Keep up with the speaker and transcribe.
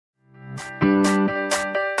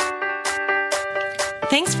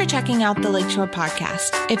Thanks for checking out the Lakeshore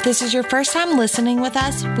Podcast. If this is your first time listening with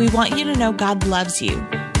us, we want you to know God loves you.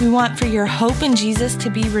 We want for your hope in Jesus to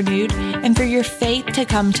be renewed and for your faith to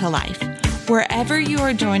come to life. Wherever you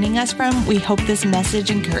are joining us from, we hope this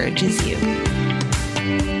message encourages you.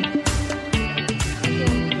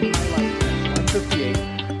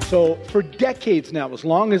 158. So for decades now, as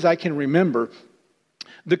long as I can remember,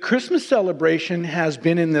 the Christmas celebration has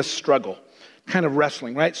been in this struggle, kind of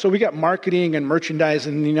wrestling, right? So we got marketing and merchandise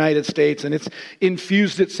in the United States, and it's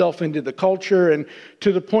infused itself into the culture, and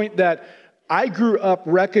to the point that I grew up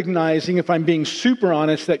recognizing, if I'm being super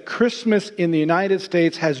honest, that Christmas in the United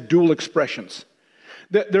States has dual expressions.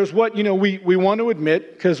 There's what, we want to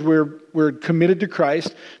admit because we're committed to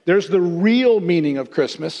Christ. There's the real meaning of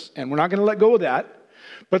Christmas, and we're not going to let go of that.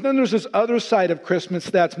 But then there's this other side of Christmas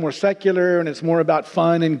that's more secular, and it's more about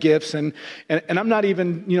fun and gifts. And I'm not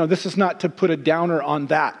even, this is not to put a downer on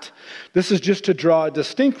that. This is just to draw a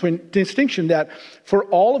distinction that for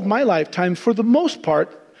all of my lifetime, for the most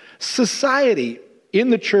part, society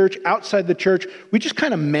in the church, outside the church, we just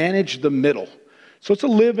kind of manage the middle. So it's a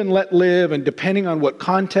live and let live, and depending on what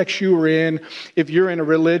context you are in, if you're in a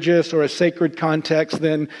religious or a sacred context,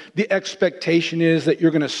 then the expectation is that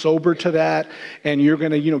you're going to sober to that, and you're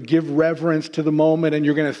going to, give reverence to the moment, and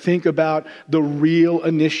you're going to think about the real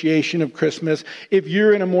initiation of Christmas. If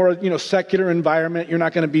you're in a more, secular environment, you're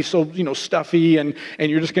not going to be so, stuffy, and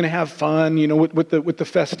you're just going to have fun, with the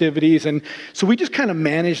festivities. And so we just kind of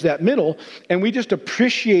managed that middle, and we just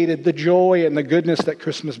appreciated the joy and the goodness that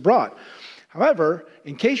Christmas brought. However,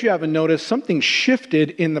 in case you haven't noticed, something shifted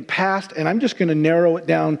in the past, and I'm just going to narrow it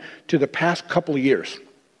down to the past couple of years.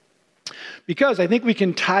 Because I think we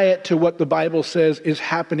can tie it to what the Bible says is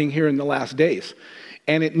happening here in the last days.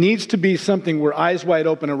 And it needs to be something we're eyes wide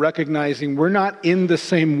open and recognizing we're not in the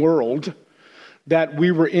same world that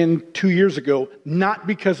we were in 2 years ago, not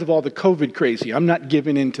because of all the COVID crazy. I'm not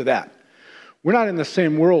giving into that. We're not in the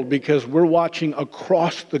same world because we're watching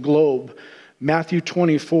across the globe. Matthew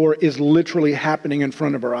 24 is literally happening in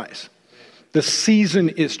front of our eyes. The season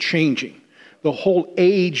is changing. The whole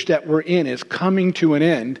age that we're in is coming to an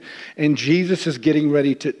end, and Jesus is getting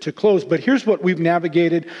ready to close. But here's what we've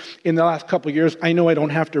navigated in the last couple of years. I know I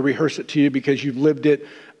don't have to rehearse it to you because you've lived it,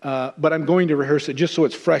 but I'm going to rehearse it just so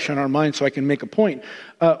it's fresh on our mind so I can make a point.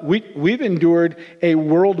 We've endured a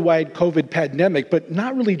worldwide COVID pandemic, but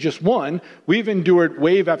not really just one. We've endured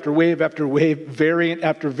wave after wave after wave, variant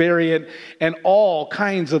after variant, and all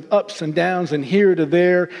kinds of ups and downs and here to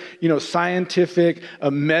there, scientific,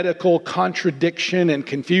 medical contradiction and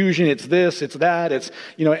confusion. It's this, it's that, it's,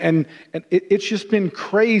 and it's just been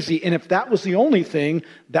crazy. And if that was the only thing,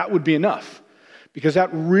 that would be enough. Because that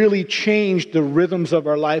really changed the rhythms of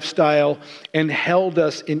our lifestyle and held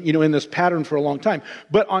us in this pattern for a long time.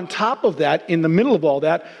 But on top of that, in the middle of all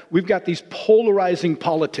that, we've got these polarizing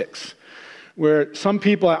politics where some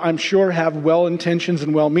people, I'm sure, have well intentions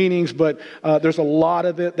and well meanings, but there's a lot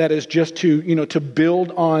of it that is just to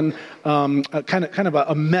build on a kind of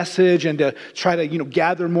a message and to try to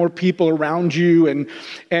gather more people around you, and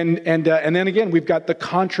then again we've got the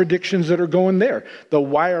contradictions that are going there. The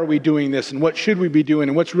why are we doing this, and what should we be doing,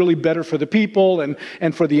 and what's really better for the people and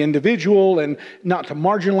for the individual, and not to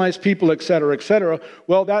marginalize people, et cetera, et cetera.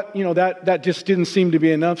 Well, that just didn't seem to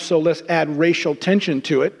be enough, so let's add racial tension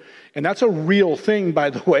to it. And that's a real thing,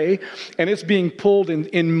 by the way, and it's being pulled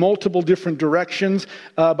in multiple different directions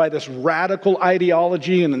by this radical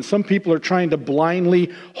ideology, and then some people are trying to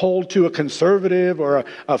blindly hold to a conservative or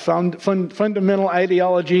a fundamental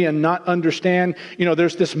ideology and not understand,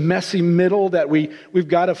 there's this messy middle that we've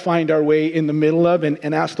got to find our way in the middle of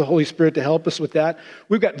and ask the Holy Spirit to help us with that.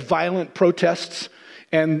 We've got violent protests.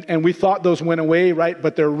 And we thought those went away, right?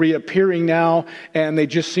 But they're reappearing now, and they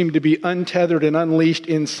just seem to be untethered and unleashed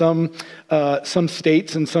in some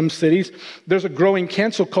states and some cities. There's a growing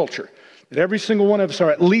cancel culture that every single one of us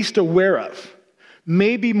are at least aware of,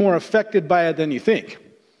 maybe more affected by it than you think,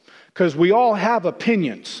 because we all have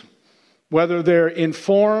opinions. Whether they're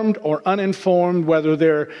informed or uninformed, whether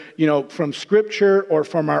they're, from Scripture or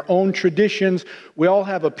from our own traditions, we all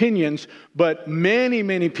have opinions, but many,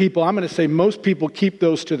 many people, I'm going to say most people keep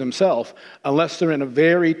those to themselves unless they're in a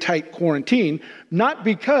very tight quarantine, not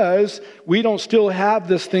because we don't still have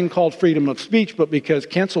this thing called freedom of speech, but because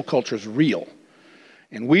cancel culture is real.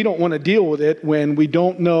 And we don't want to deal with it when we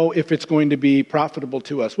don't know if it's going to be profitable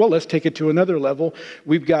to us. Well, let's take it to another level.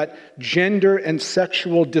 We've got gender and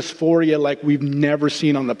sexual dysphoria like we've never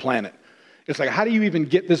seen on the planet. It's like, how do you even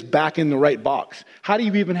get this back in the right box? How do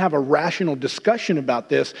you even have a rational discussion about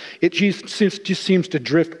this? It just seems to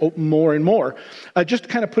drift more and more. Just to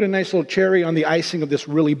kind of put a nice little cherry on the icing of this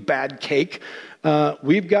really bad cake,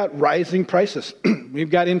 We've got rising prices. We've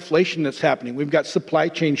got inflation that's happening. We've got supply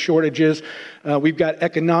chain shortages. We've got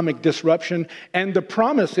economic disruption. And the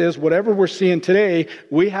promise is whatever we're seeing today,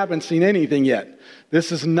 we haven't seen anything yet.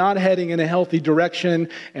 This is not heading in a healthy direction.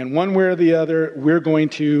 And one way or the other, we're going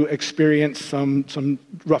to experience some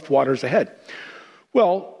rough waters ahead.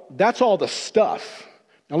 Well, that's all the stuff.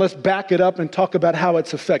 Now let's back it up and talk about how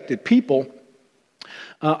it's affected people.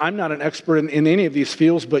 I'm not an expert in any of these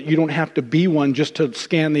fields, but you don't have to be one just to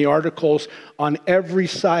scan the articles on every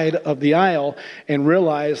side of the aisle and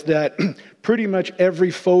realize that pretty much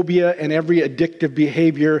every phobia and every addictive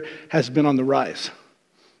behavior has been on the rise.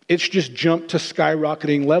 It's just jumped to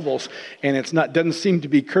skyrocketing levels, and doesn't seem to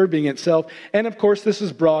be curbing itself. And of course, this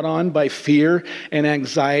is brought on by fear and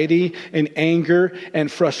anxiety and anger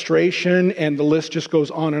and frustration, and the list just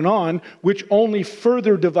goes on, which only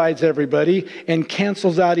further divides everybody and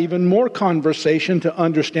cancels out even more conversation to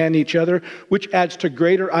understand each other, which adds to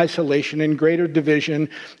greater isolation and greater division.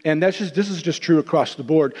 And this is just true across the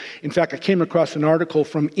board. In fact, I came across an article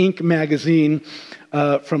from Inc. magazine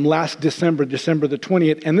from last December the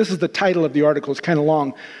 20th. And this is the title of the article. It's kind of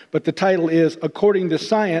long. But the title is, According to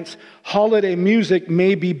Science, Holiday Music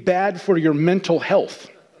May Be Bad for Your Mental Health.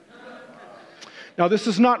 Now, this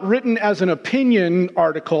is not written as an opinion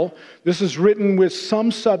article. This is written with some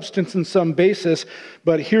substance and some basis.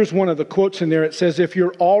 But here's one of the quotes in there. It says, if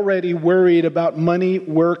you're already worried about money,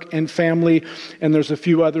 work, and family, and there's a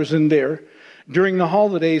few others in there, during the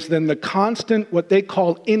holidays, then the constant, what they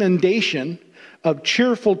call inundation of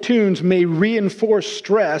cheerful tunes may reinforce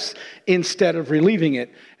stress instead of relieving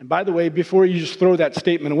it. And by the way, before you just throw that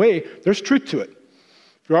statement away, there's truth to it.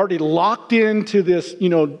 If you're already locked into this,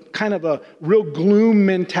 kind of a real gloom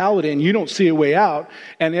mentality and you don't see a way out,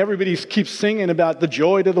 and everybody keeps singing about the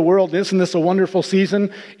joy to the world, isn't this a wonderful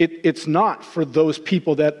season? It's not for those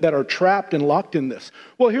people that are trapped and locked in this.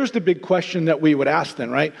 Well, here's the big question that we would ask then,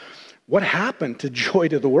 right? What happened to joy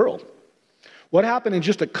to the world? What happened in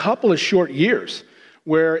just a couple of short years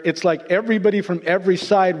where it's like everybody from every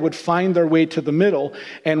side would find their way to the middle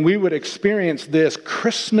and we would experience this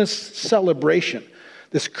Christmas celebration,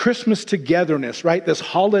 this Christmas togetherness, right? This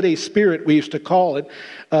holiday spirit, we used to call it.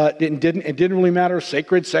 It didn't really matter,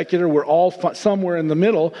 sacred, secular, we're all somewhere in the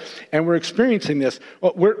middle and we're experiencing this.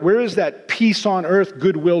 Well, where is that peace on earth,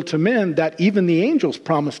 goodwill to men that even the angels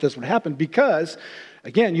promised us would happen? Because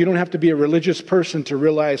again, you don't have to be a religious person to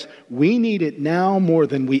realize we need it now more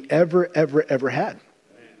than we ever had.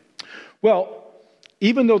 Well,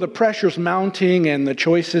 even though the pressure's mounting and the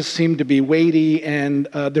choices seem to be weighty and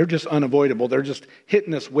they're just unavoidable, they're just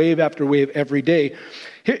hitting us wave after wave every day.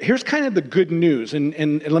 Here's kind of the good news,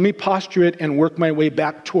 and let me posture it and work my way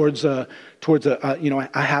back towards a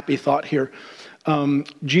happy thought here.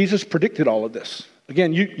 Jesus predicted all of this.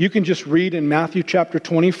 Again, you can just read in Matthew chapter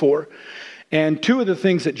 24. And two of the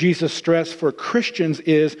things that Jesus stressed for Christians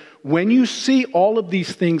is when you see all of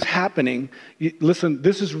these things happening, listen,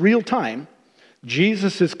 this is real time.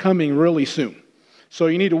 Jesus is coming really soon. So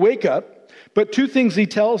you need to wake up. But two things he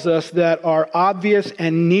tells us that are obvious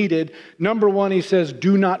and needed. Number one, he says,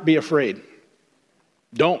 do not be afraid.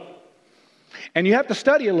 Don't. And you have to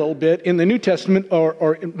study a little bit in the New Testament,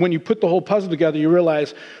 or when you put the whole puzzle together, you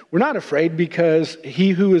realize we're not afraid because he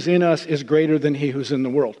who is in us is greater than he who's in the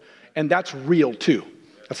world. And that's real too.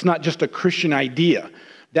 That's not just a Christian idea.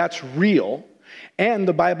 That's real. And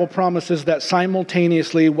the Bible promises that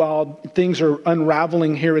simultaneously, while things are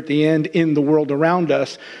unraveling here at the end in the world around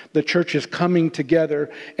us, the church is coming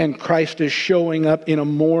together and Christ is showing up in a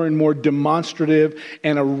more and more demonstrative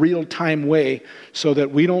and a real-time way so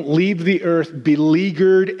that we don't leave the earth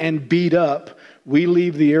beleaguered and beat up. We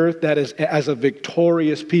leave the earth that is as a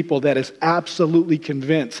victorious people that is absolutely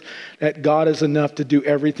convinced that God is enough to do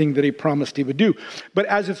everything that he promised he would do. But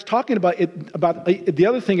as it's talking about the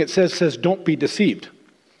other thing it says don't be deceived.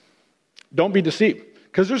 Don't be deceived.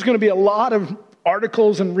 Because there's going to be a lot of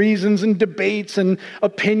articles and reasons and debates and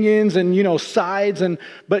opinions and, sides.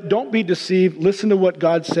 But don't be deceived. Listen to what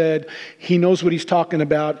God said. He knows what he's talking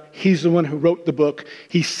about. He's the one who wrote the book.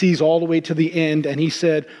 He sees all the way to the end. And he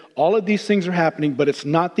said, all of these things are happening, but it's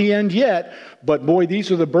not the end yet. But boy,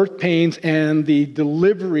 these are the birth pains and the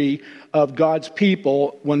delivery of God's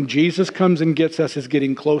people. When Jesus comes and gets us, is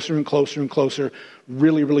getting closer and closer and closer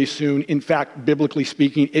really, really soon. In fact, biblically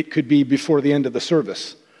speaking, it could be before the end of the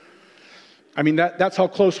service. I mean, that's how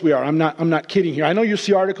close we are. I'm not kidding here. I know you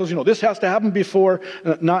see articles, this has to happen before,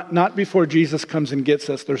 not before Jesus comes and gets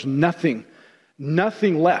us. There's nothing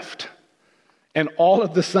left. And all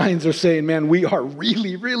of the signs are saying, man, we are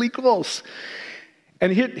really, really close.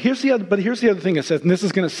 And here's the other thing it says, and this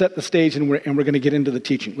is going to set the stage and we're going to get into the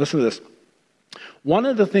teaching. Listen to this. One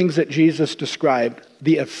of the things that Jesus described,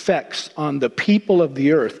 the effects on the people of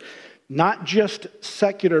the earth, not just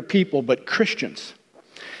secular people, but Christians.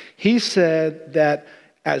 He said that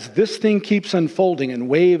as this thing keeps unfolding and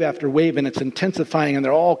wave after wave and it's intensifying and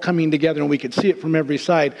they're all coming together and we can see it from every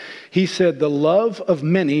side, he said the love of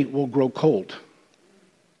many will grow cold.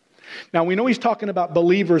 Now, we know he's talking about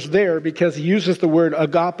believers there because he uses the word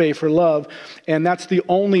agape for love, and that's the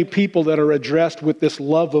only people that are addressed with this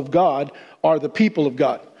love of God are the people of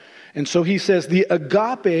God. And so he says the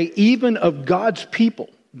agape even of God's people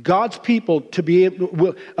to be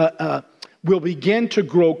able will begin to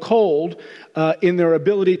grow cold in their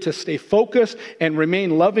ability to stay focused and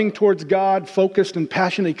remain loving towards God, focused and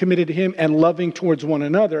passionately committed to Him, and loving towards one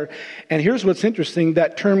another. And here's what's interesting.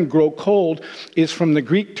 That term grow cold is from the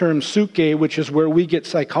Greek term psyche, which is where we get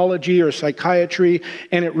psychology or psychiatry,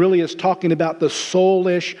 and it really is talking about the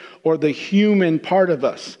soulish or the human part of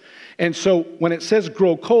us. And so when it says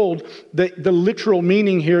grow cold, the literal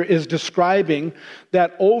meaning here is describing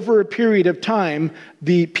that over a period of time,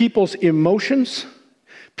 the people's emotions,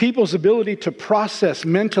 people's ability to process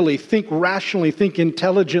mentally, think rationally, think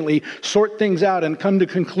intelligently, sort things out and come to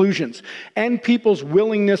conclusions, and people's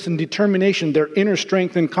willingness and determination, their inner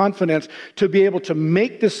strength and confidence to be able to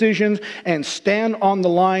make decisions and stand on the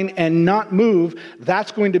line and not move,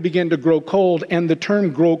 that's going to begin to grow cold. And the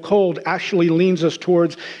term grow cold actually leans us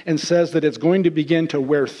towards and says that it's going to begin to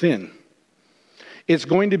wear thin. It's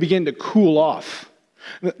going to begin to cool off.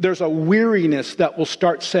 There's a weariness that will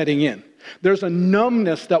start setting in. There's a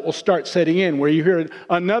numbness that will start setting in where you hear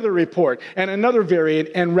another report and another variant,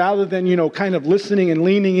 and rather than, kind of listening and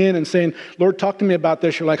leaning in and saying, Lord, talk to me about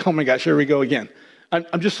this, you're like, oh my gosh, here we go again.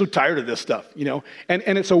 I'm just so tired of this stuff,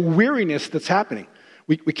 And it's a weariness that's happening.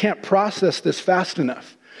 We can't process this fast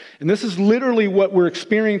enough. And this is literally what we're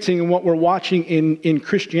experiencing and what we're watching in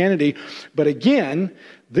Christianity. But again,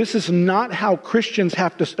 this is not how Christians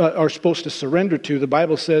are supposed to surrender to. The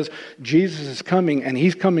Bible says Jesus is coming, and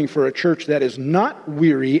He's coming for a church that is not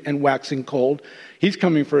weary and waxing cold. He's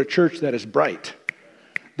coming for a church that is bright,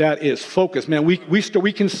 that is focused. Man, we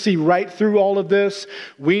can see right through all of this.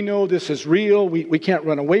 We know this is real. We can't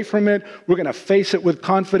run away from it. We're going to face it with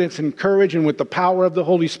confidence and courage and with the power of the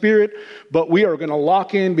Holy Spirit. But we are going to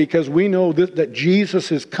lock in because we know that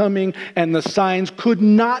Jesus is coming, and the signs could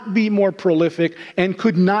not be more prolific and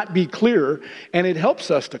could not be clearer. And it helps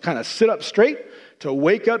us to kind of sit up straight, to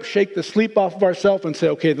wake up, shake the sleep off of ourselves and say,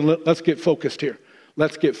 okay, then let's get focused here.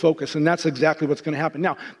 Let's get focused. And that's exactly what's going to happen.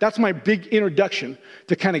 Now, that's my big introduction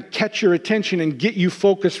to kind of catch your attention and get you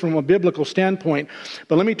focused from a biblical standpoint.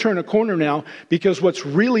 But let me turn a corner now, because what's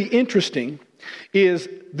really interesting is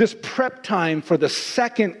this prep time for the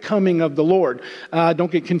second coming of the Lord.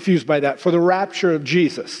 Don't get confused by that. For the rapture of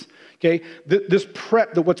Jesus. Okay, this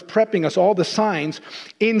prep, what's prepping us, all the signs,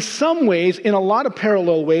 in some ways, in a lot of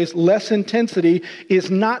parallel ways, less intensity is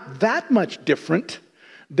not that much different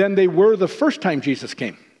than they were the first time Jesus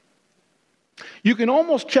came. You can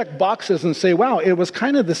almost check boxes and say, wow, it was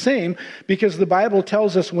kind of the same, because the Bible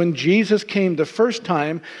tells us when Jesus came the first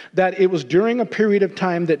time that it was during a period of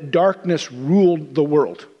time that darkness ruled the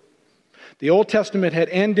world. The Old Testament had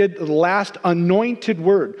ended. The last anointed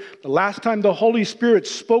word, the last time the Holy Spirit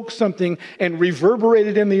spoke something and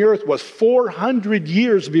reverberated in the earth was 400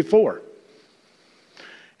 years before.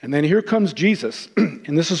 And then here comes Jesus,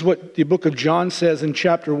 and this is what the book of John says in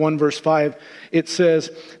chapter 1, verse 5. It says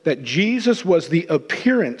that Jesus was the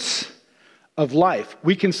appearance of life.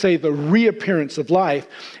 We can say the reappearance of life,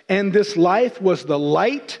 and this life was the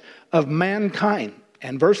light of mankind.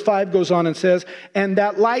 And verse 5 goes on and says, and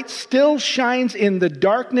that light still shines in the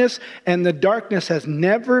darkness, and the darkness has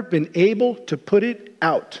never been able to put it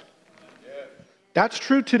out. That's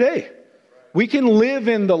true today. We can live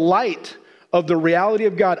in the light of the reality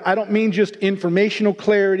of God. I don't mean just informational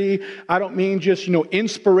clarity. I don't mean just,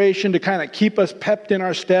 inspiration to kind of keep us pepped in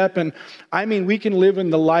our step. And I mean, we can live in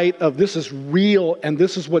the light of this is real, and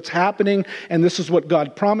this is what's happening, and this is what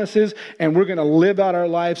God promises, and we're going to live out our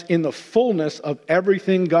lives in the fullness of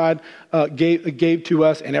everything God gave to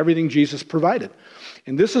us and everything Jesus provided.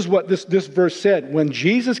 And this is what this verse said. When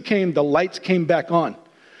Jesus came, the lights came back on.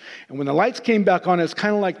 And when the lights came back on, it's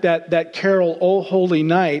kind of like that carol, O Holy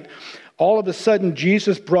Night. All of a sudden,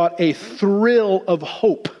 Jesus brought a thrill of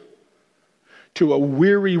hope to a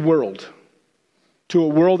weary world, to a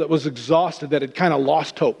world that was exhausted, that had kind of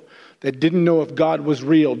lost hope, that didn't know if God was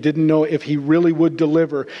real, didn't know if He really would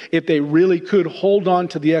deliver, if they really could hold on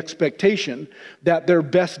to the expectation that their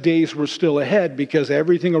best days were still ahead, because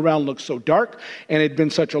everything around looked so dark, and it had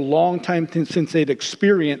been such a long time since they'd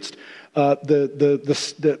experienced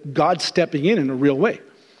the God stepping in a real way.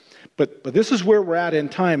 But this is where we're at in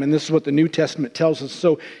time, and this is what the New Testament tells us.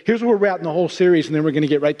 So here's where we're at in the whole series, and then we're going to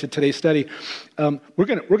get right to today's study. We're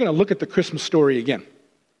going to look at the Christmas story again.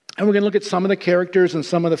 And we're going to look at some of the characters and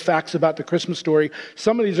some of the facts about the Christmas story.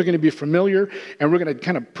 Some of these are going to be familiar, and we're going to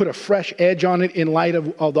kind of put a fresh edge on it in light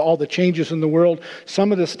of all the changes in the world.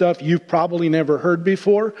 Some of the stuff you've probably never heard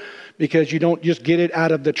before, because you don't just get it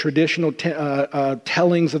out of the traditional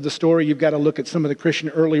tellings of the story. You've got to look at some of the Christian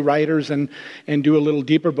early writers and do a little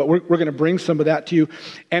deeper. But we're going to bring some of that to you.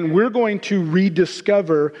 And we're going to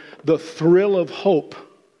rediscover the thrill of hope,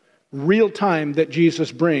 real time, that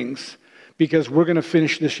Jesus brings, because we're going to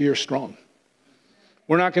finish this year strong.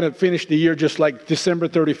 We're not going to finish the year just like December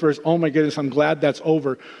 31st. Oh my goodness, I'm glad that's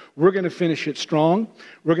over. We're going to finish it strong.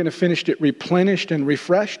 We're going to finish it replenished and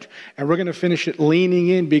refreshed. And we're going to finish it leaning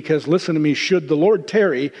in, because listen to me, should the Lord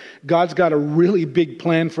tarry, God's got a really big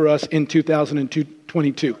plan for us in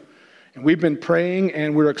 2022. And we've been praying,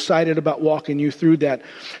 and we're excited about walking you through that.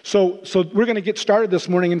 So we're going to get started this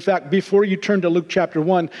morning. In fact, before you turn to Luke chapter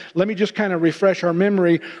 1, let me just kind of refresh our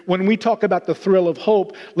memory. When we talk about the thrill of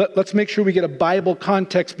hope, let's make sure we get a Bible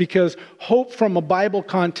context, because hope from a Bible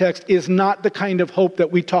context is not the kind of hope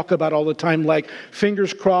that we talk about all the time, like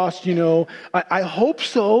fingers crossed, I hope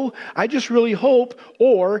so. I just really hope.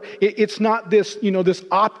 Or it's not this, this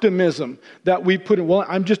optimism that we put in. Well,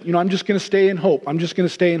 I'm just going to stay in hope. I'm just going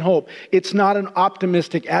to stay in hope. It's not an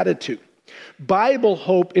optimistic attitude. Bible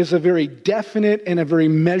hope is a very definite and a very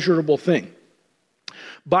measurable thing.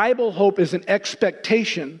 Bible hope is an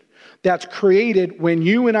expectation that's created when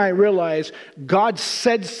you and I realize God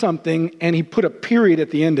said something and he put a period at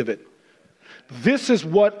the end of it. This is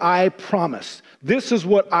what I promise. This is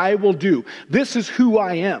what I will do. This is who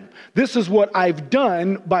I am. This is what I've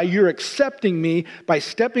done by your accepting me, by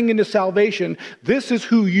stepping into salvation. This is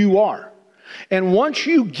who you are. And once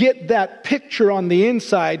you get that picture on the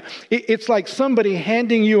inside, it's like somebody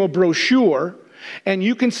handing you a brochure, and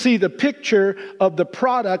you can see the picture of the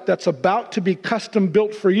product that's about to be custom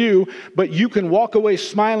built for you, but you can walk away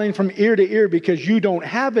smiling from ear to ear because you don't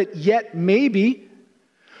have it yet, maybe,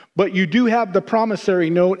 but you do have the promissory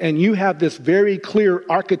note, and you have this very clear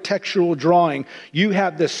architectural drawing. You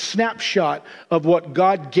have this snapshot of what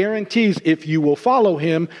God guarantees if you will follow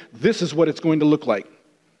him, this is what it's going to look like.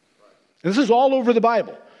 This is all over the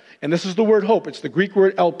Bible. And this is the word hope. It's the Greek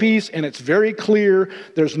word elpis, and it's very clear.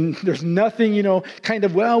 There's nothing,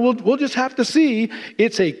 we'll just have to see.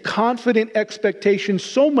 It's a confident expectation,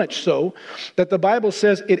 so much so that the Bible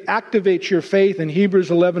says it activates your faith. And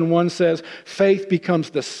Hebrews 11:1 says faith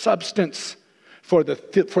becomes the substance for the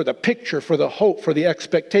picture, for the hope, for the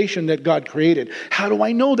expectation that God created. How do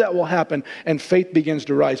I know that will happen? And faith begins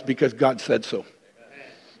to rise because God said so.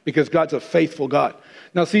 Because God's a faithful God.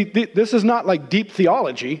 Now, see, this is not like deep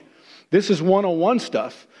theology. This is 101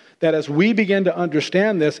 stuff that as we begin to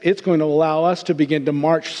understand this, it's going to allow us to begin to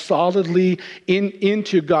march solidly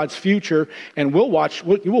into God's future, and you will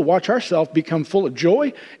watch ourselves become full of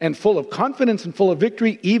joy and full of confidence and full of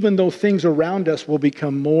victory, even though things around us will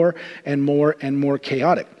become more and more and more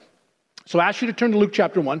chaotic. So I ask you to turn to Luke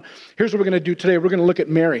chapter 1. Here's what we're going to do today. We're going to look at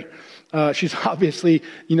Mary. She's obviously,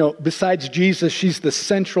 besides Jesus, she's the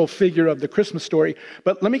central figure of the Christmas story.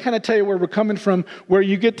 But let me kind of tell you where we're coming from, where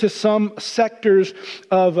you get to some sectors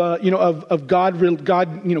of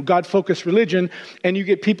God-focused religion, and you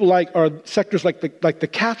get people sectors like the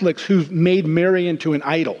Catholics who've made Mary into an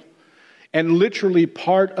idol. And literally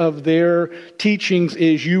part of their teachings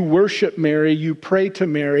is you worship Mary, you pray to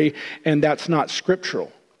Mary, and that's not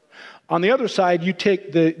scriptural. On the other side, you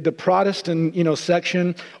take the Protestant,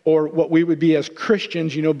 section, or what we would be as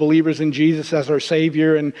Christians, believers in Jesus as our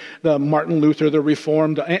Savior, and the Martin Luther, the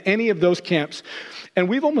Reformed, any of those camps. And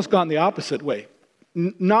we've almost gone the opposite way.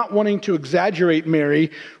 Not wanting to exaggerate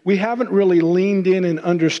Mary, we haven't really leaned in and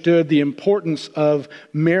understood the importance of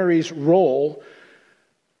Mary's role.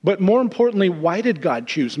 But more importantly, why did God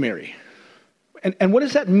choose Mary? And what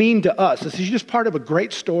does that mean to us? This is just part of a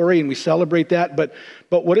great story, and we celebrate that, but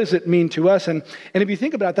what does it mean to us? And if you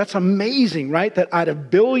think about it, that's amazing, right? That out of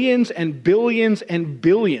billions and billions and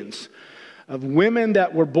billions of women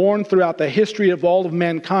that were born throughout the history of all of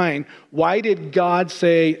mankind, why did God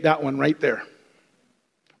say that one right there?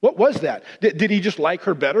 What was that? Did he just like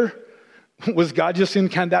her better? Was God just in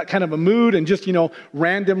that kind of a mood and just,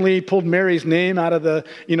 randomly pulled Mary's name out of the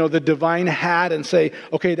divine hat and say,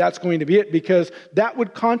 okay, that's going to be it? Because that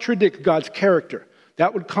would contradict God's character.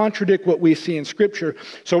 That would contradict what we see in Scripture.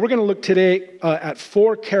 So we're going to look today at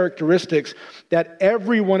 4 characteristics that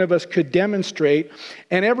every one of us could demonstrate,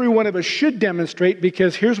 and every one of us should demonstrate,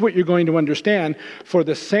 because here's what you're going to understand. For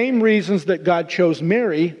the same reasons that God chose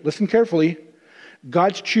Mary, listen carefully,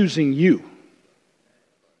 God's choosing you.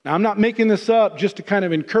 Now, I'm not making this up just to kind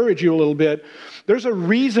of encourage you a little bit. There's a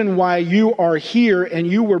reason why you are here and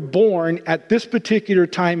you were born at this particular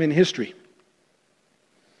time in history.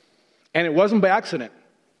 And it wasn't by accident.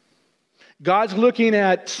 God's looking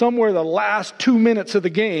at somewhere the last 2 minutes of the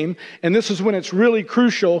game, and this is when it's really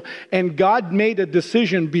crucial, and God made a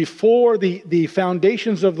decision before the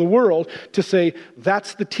foundations of the world to say,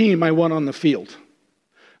 that's the team I want on the field.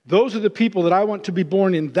 Those are the people that I want to be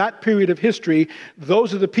born in that period of history.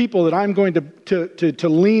 Those are the people that I'm going to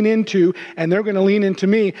lean into, and they're going to lean into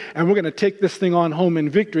me, and we're going to take this thing on home in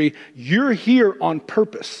victory. You're here on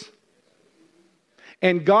purpose.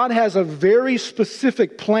 And God has a very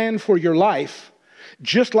specific plan for your life,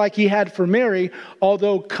 just like he had for Mary,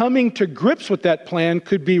 although coming to grips with that plan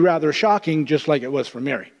could be rather shocking, just like it was for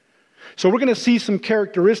Mary. So we're going to see some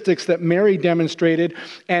characteristics that Mary demonstrated,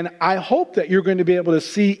 and I hope that you're going to be able to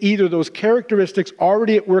see either those characteristics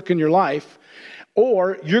already at work in your life,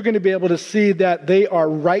 or you're going to be able to see that they are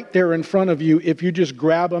right there in front of you if you just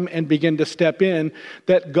grab them and begin to step in,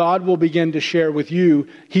 that God will begin to share with you.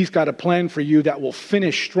 He's got a plan for you that will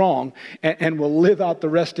finish strong and will live out the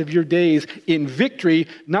rest of your days in victory,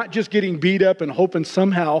 not just getting beat up and hoping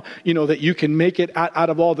somehow, that you can make it out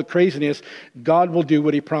of all the craziness. God will do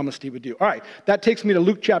what he promised he would do. All right, that takes me to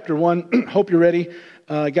Luke chapter 1. Hope you're ready.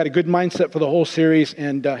 Got a good mindset for the whole series,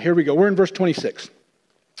 and here we go. We're in verse 26.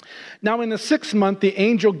 Now in the 6th month, the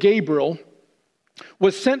angel Gabriel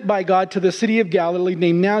was sent by God to the city of Galilee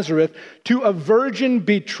named Nazareth to a virgin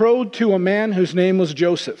betrothed to a man whose name was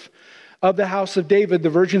Joseph. Of the house of David, the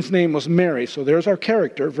virgin's name was Mary. So there's our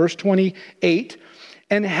character, verse 28.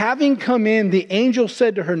 And having come in, the angel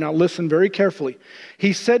said to her, now listen very carefully.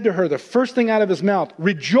 He said to her, the first thing out of his mouth,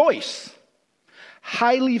 rejoice,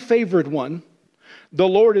 highly favored one. The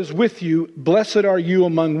Lord is with you. Blessed are you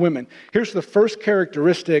among women. Here's the first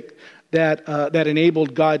characteristic that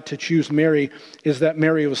enabled God to choose Mary, is that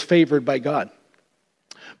Mary was favored by God.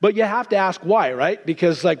 But you have to ask why, right?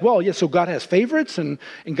 Because so God has favorites, and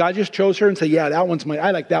God just chose her and said, yeah,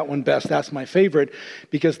 I like that one best. That's my favorite.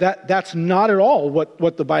 Because that's not at all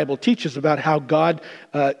what the Bible teaches about how God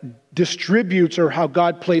distributes or how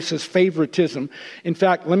God places favoritism. In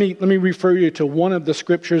fact, let me refer you to one of the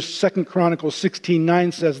scriptures. 2 Chronicles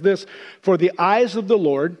 16:9 says this, for the eyes of the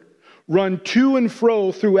Lord run to and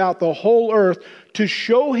fro throughout the whole earth to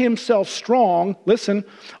show himself strong, listen,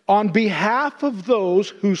 on behalf of those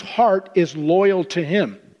whose heart is loyal to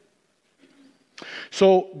him.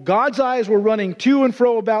 So God's eyes were running to and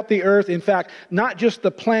fro about the earth. In fact, not just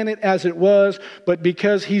the planet as it was, but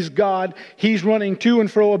because he's God, he's running to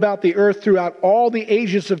and fro about the earth throughout all the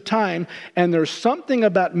ages of time. And there's something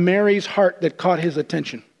about Mary's heart that caught his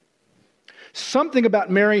attention. Something about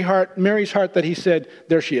Mary's heart that he said,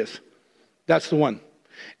 there she is. That's the one.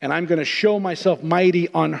 And I'm going to show myself mighty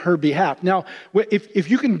on her behalf. Now, if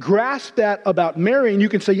you can grasp that about Mary and you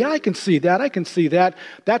can say, yeah, I can see that,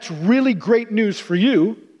 that's really great news for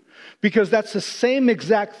you, because that's the same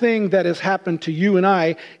exact thing that has happened to you and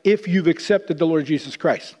I if you've accepted the Lord Jesus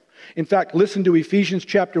Christ. In fact, listen to Ephesians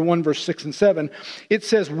chapter 1, verse 6 and 7. It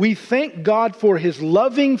says, we thank God for his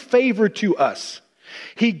loving favor to us.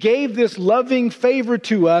 He gave this loving favor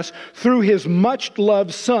to us through his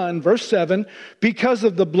much-loved Son, verse 7, because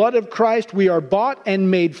of the blood of Christ we are bought and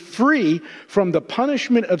made free from the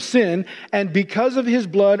punishment of sin, and because of his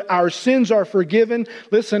blood our sins are forgiven.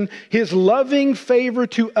 Listen, his loving favor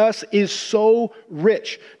to us is so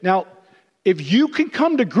rich. Now, if you can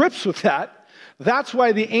come to grips with that, that's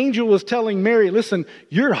why the angel was telling Mary, listen,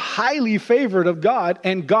 you're highly favored of God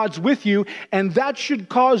and God's with you, and that should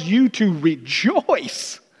cause you to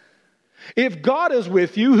rejoice. If God is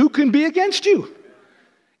with you, who can be against you?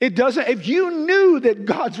 It doesn't. If you knew that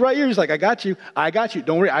God's right here, he's like, I got you.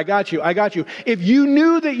 Don't worry, I got you. If you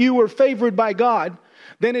knew that you were favored by God,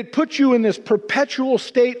 then it puts you in this perpetual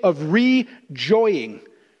state of re-joying.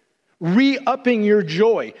 Re-upping your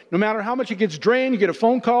joy. No matter how much it gets drained, you get a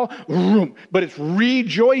phone call, but it's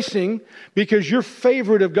rejoicing because you're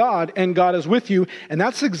favored of God and God is with you. And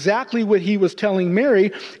that's exactly what he was telling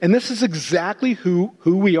Mary. And this is exactly who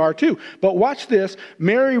we are too. But watch this.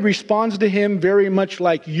 Mary responds to him very much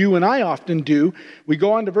like you and I often do. We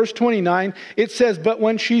go on to verse 29. It says, but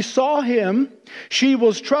when she saw him, she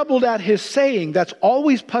was troubled at his saying. That's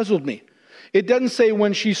always puzzled me. It doesn't say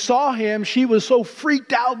when she saw him, she was so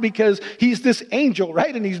freaked out because he's this angel,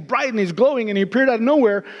 right? And he's bright and he's glowing and he appeared out of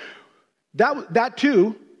nowhere. That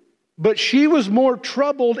too. But she was more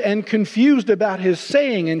troubled and confused about his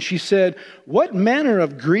saying. And she said, what manner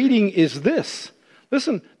of greeting is this?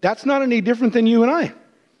 Listen, that's not any different than you and I.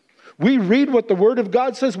 We read what the Word of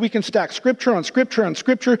God says. We can stack Scripture on Scripture on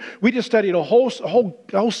Scripture. We just studied a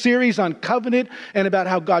whole series on covenant and about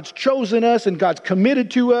how God's chosen us and God's committed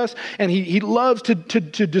to us, and He loves to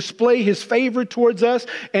display His favor towards us,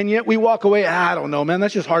 and yet we walk away, I don't know, man,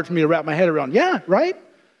 that's just hard for me to wrap my head around. Yeah, right?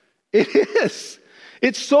 It is.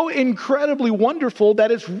 It's so incredibly wonderful that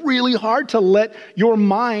it's really hard to let your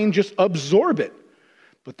mind just absorb it.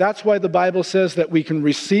 But that's why the Bible says that we can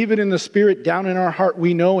receive it in the Spirit. Down in our heart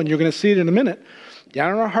we know, and you're going to see it in a minute.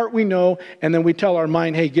 Down in our heart we know, and then we tell our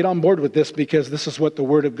mind, hey, get on board with this because this is what the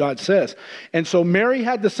Word of God says. And so Mary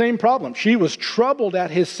had the same problem. She was troubled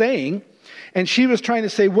at his saying, and she was trying to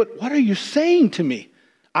say, what are you saying to me?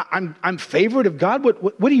 I'm favored of God?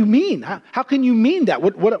 What do you mean? How can you mean that?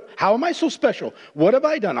 How am I so special? What have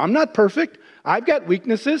I done? I'm not perfect. I've got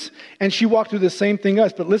weaknesses. And she walked through the same thing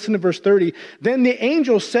us. But listen to verse 30. Then the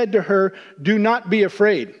angel said to her, do not be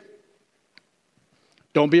afraid.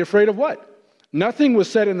 Don't be afraid of what? Nothing was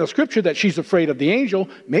said in the scripture that she's afraid of the angel.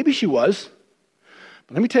 Maybe she was.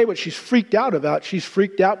 But let me tell you what she's freaked out about. She's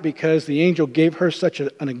freaked out because the angel gave her such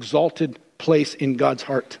an exalted place in God's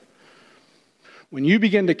heart. When you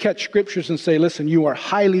begin to catch scriptures and say, listen, you are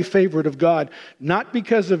highly favored of God, not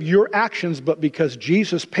because of your actions, but because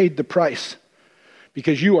Jesus paid the price.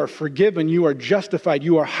 Because you are forgiven, you are justified,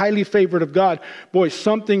 you are highly favored of God. Boy,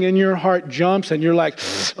 something in your heart jumps and you're like,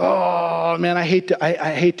 oh man, I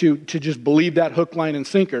hate to just believe that hook, line, and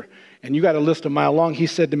sinker. And you got a list a mile long. He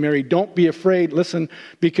said to Mary, don't be afraid, listen,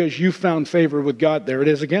 because you found favor with God. There it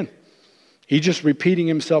is again. He's just repeating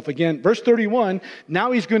himself again. Verse 31,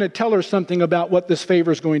 now he's going to tell her something about what this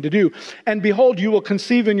favor is going to do. And behold, you will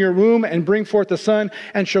conceive in your womb and bring forth a son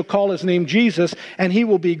and shall call his name Jesus. And he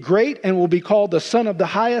will be great and will be called the Son of the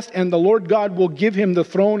Highest. And the Lord God will give him the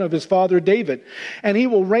throne of his father David. And he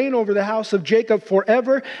will reign over the house of Jacob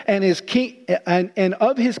forever. And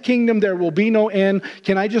of his kingdom there will be no end.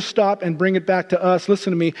 Can I just stop and bring it back to us?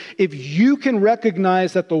 Listen to me. If you can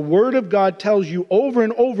recognize that the Word of God tells you over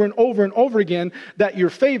and over and over and over again that you're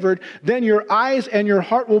favored, then your eyes and your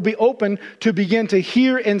heart will be open to begin to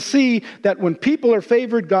hear and see that when people are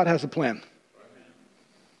favored, God has a plan.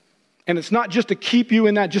 And it's not just to keep you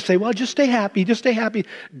in that, just say, well, just stay happy, just stay happy.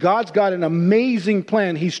 God's got an amazing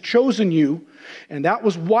plan. He's chosen you, and that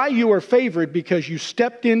was why you were favored, because you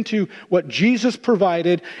stepped into what Jesus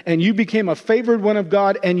provided, and you became a favored one of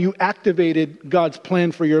God, and you activated God's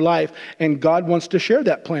plan for your life, and God wants to share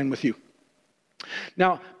that plan with you.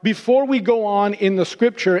 Now, before we go on in the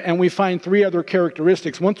scripture and we find three other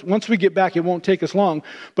characteristics, once we get back, it won't take us long,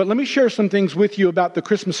 but let me share some things with you about the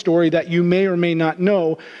Christmas story that you may or may not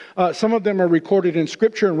know. Some of them are recorded in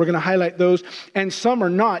scripture, and we're going to highlight those, and some are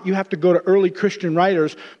not. You have to go to early Christian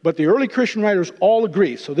writers, but the early Christian writers all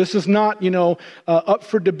agree. So this is not, up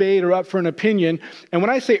for debate or up for an opinion. And when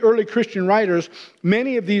I say early Christian writers,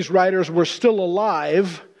 many of these writers were still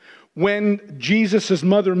alive when Jesus'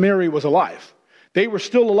 mother Mary was alive. They were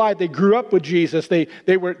still alive. They grew up with Jesus. They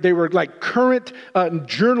were like current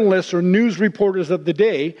journalists or news reporters of the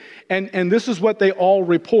day. And this is what they all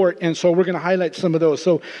report. And so we're going to highlight some of those.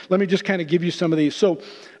 So let me just kind of give you some of these. So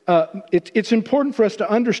it's important for us to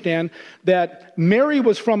understand that Mary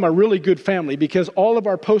was from a really good family, because all of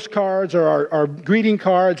our postcards or our greeting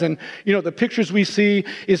cards and, the pictures we see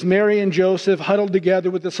is Mary and Joseph huddled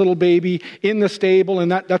together with this little baby in the stable.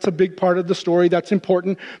 And that's a big part of the story. That's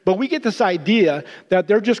important. But we get this idea that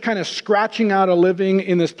they're just kind of scratching out a living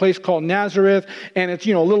in this place called Nazareth. And it's,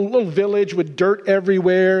 a little village with dirt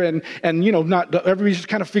everywhere. And not everybody's just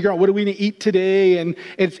kind of figuring out what are we going to eat today. And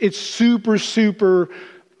it's super, super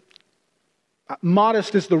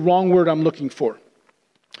modest is the wrong word I'm looking for.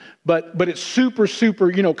 But it's super, super,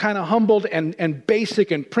 kind of humbled and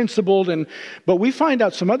basic and principled. But we find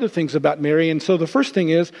out some other things about Mary. And so the first thing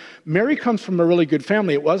is, Mary comes from a really good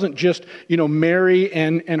family. It wasn't just, Mary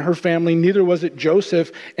and her family. Neither was it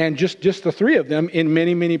Joseph and just the three of them in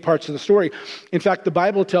many, many parts of the story. In fact, the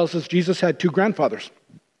Bible tells us Jesus had two grandfathers.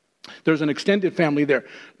 There's an extended family there.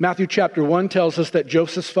 Matthew chapter 1 tells us that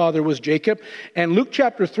Joseph's father was Jacob. And Luke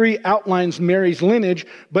chapter 3 outlines Mary's lineage,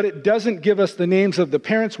 but it doesn't give us the names of the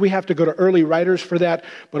parents. We have to go to early writers for that.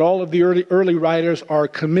 But all of the early writers are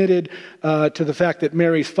committed to the fact that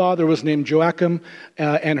Mary's father was named Joachim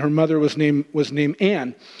and her mother was named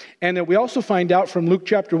Anne. And then we also find out from Luke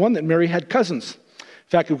chapter 1 that Mary had cousins.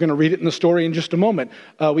 In fact, we're going to read it in the story in just a moment.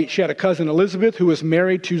 She had a cousin, Elizabeth, who was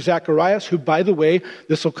married to Zacharias, who, by the way,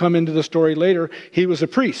 this will come into the story later, he was a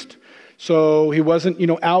priest. So he wasn't,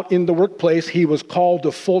 out in the workplace. He was called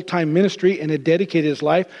to full-time ministry and had dedicated his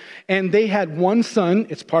life. And they had one son.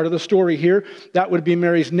 It's part of the story here. That would be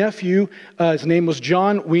Mary's nephew. His name was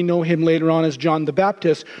John. We know him later on as John the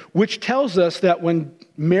Baptist, which tells us that when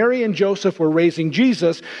Mary and Joseph were raising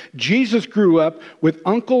Jesus, Jesus grew up with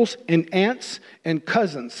uncles and aunts and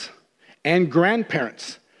cousins and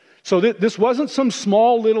grandparents. So this wasn't some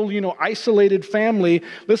small little, isolated family.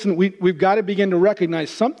 Listen, we've got to begin to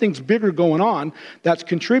recognize something's bigger going on that's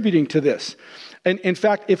contributing to this. And in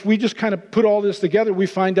fact, if we just kind of put all this together, we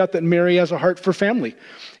find out that Mary has a heart for family.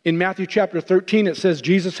 In Matthew chapter 13, it says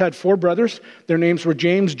Jesus had 4 brothers. Their names were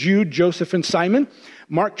James, Jude, Joseph, and Simon.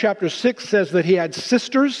 Mark chapter 6 says that he had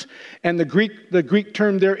sisters, and the Greek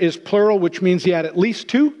term there is plural, which means he had at least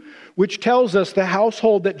 2. Which tells us the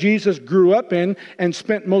household that Jesus grew up in and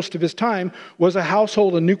spent most of his time was a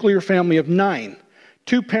household, a nuclear family of 9.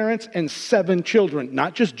 2 parents and 7 children.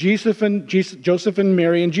 Not just Joseph and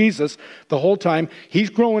Mary and Jesus the whole time. He's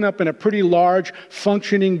growing up in a pretty large,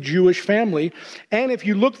 functioning Jewish family. And if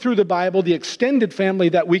you look through the Bible, the extended family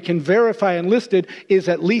that we can verify and listed is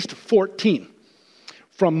at least 14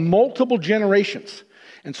 from multiple generations.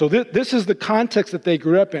 And so this is the context that they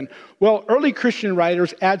grew up in. Well, early Christian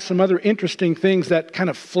writers add some other interesting things that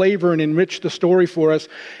kind of flavor and enrich the story for us.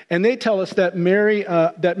 And they tell us that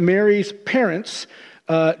Mary's parents,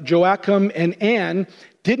 Joachim and Anne,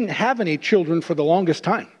 didn't have any children for the longest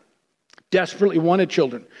time. Desperately wanted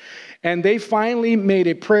children. And they finally made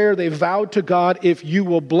a prayer. They vowed to God, if you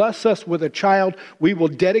will bless us with a child, we will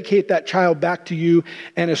dedicate that child back to you.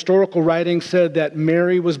 And historical writing said that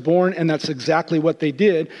Mary was born, and that's exactly what they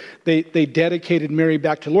did. They dedicated Mary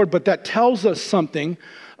back to the Lord. But that tells us something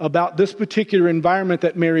about this particular environment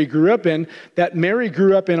that Mary grew up in, that Mary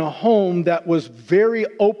grew up in a home that was very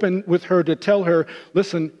open with her to tell her,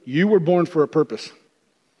 listen, you were born for a purpose.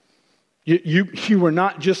 You were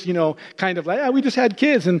not just, kind of like, we just had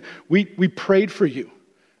kids and we prayed for you.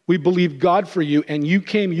 We believed God for you, and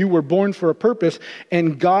you were born for a purpose,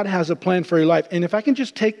 and God has a plan for your life. And if I can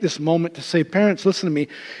just take this moment to say, parents, listen to me.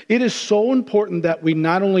 It is so important that we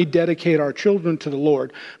not only dedicate our children to the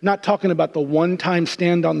Lord. I'm not talking about the one-time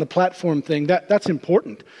stand on the platform thing. That's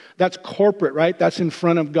important. That's corporate, right? That's in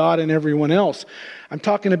front of God and everyone else. I'm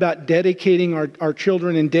talking about dedicating our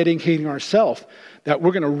children and dedicating ourselves, that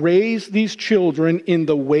we're going to raise these children in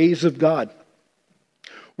the ways of God.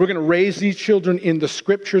 We're going to raise these children in the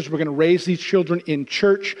scriptures. We're going to raise these children in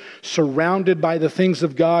church, surrounded by the things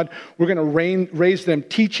of God. We're going to raise them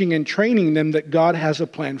teaching and training them that God has a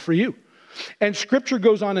plan for you. And scripture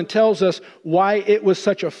goes on and tells us why it was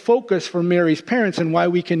such a focus for Mary's parents and why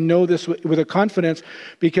we can know this with a confidence,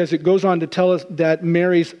 because it goes on to tell us that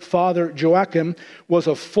Mary's father, Joachim, was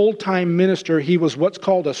a full-time minister. He was what's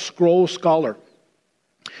called a scroll scholar,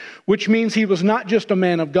 which means he was not just a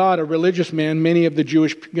man of God, a religious man. Many of the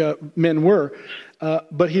Jewish men were,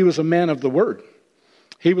 but he was a man of the word.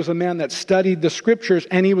 He was a man that studied the scriptures,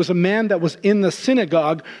 and he was a man that was in the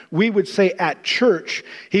synagogue. We would say at church.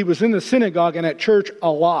 He was in the synagogue and at church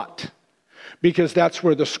a lot, because that's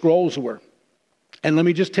where the scrolls were. And let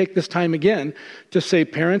me just take this time again to say,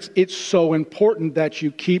 parents, it's so important that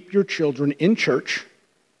you keep your children in church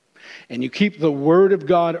and you keep the word of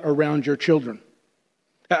God around your children.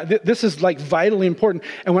 This is like vitally important.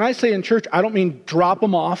 And when I say in church, I don't mean drop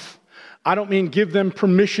them off. I don't mean give them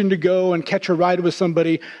permission to go and catch a ride with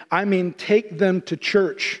somebody. I mean take them to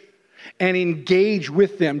church and engage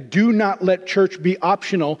with them. Do not let church be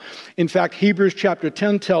optional. In fact, Hebrews chapter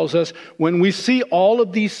 10 tells us when we see all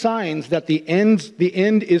of these signs that the end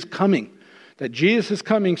is coming, that Jesus is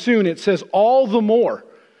coming soon, it says all the more,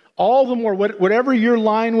 whatever your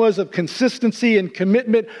line was of consistency and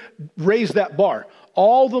commitment, raise that bar.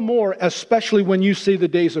 All the more, especially when you see the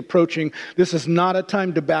days approaching. This is not a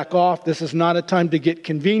time to back off. This is not a time to get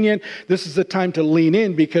convenient. This is a time to lean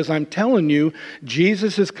in, because I'm telling you,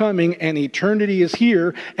 Jesus is coming and eternity is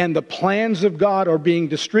here, and the plans of God are being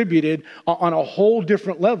distributed on a whole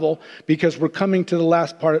different level, because we're coming to the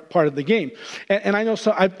last part of the game. And I know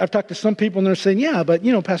I've talked to some people and they're saying, yeah, but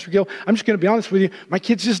Pastor Gil, I'm just going to be honest with you. My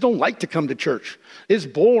kids just don't like to come to church. It's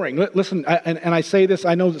boring. Listen, and I say this,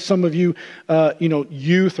 I know that some of you,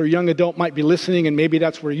 youth or young adult might be listening, and maybe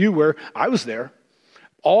that's where you were. I was there.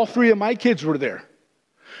 All 3 of my kids were there.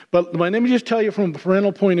 But let me just tell you from a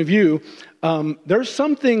parental point of view, there's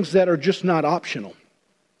some things that are just not optional.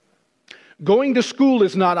 Going to school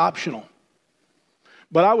is not optional.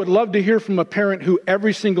 But I would love to hear from a parent who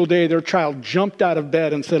every single day their child jumped out of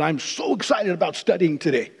bed and said, I'm so excited about studying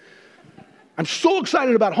today. I'm so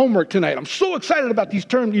excited about homework tonight. I'm so excited about these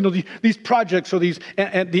terms, these projects or these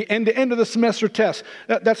at the end of the semester tests.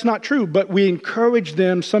 That's not true, but we encourage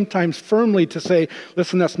them sometimes firmly to say,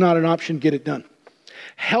 listen, that's not an option, get it done.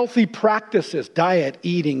 Healthy practices, diet,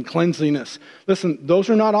 eating, cleanliness. Listen, those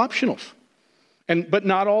are not optionals. But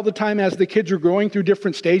not all the time as the kids are growing through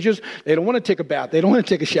different stages. They don't want to take a bath. They don't want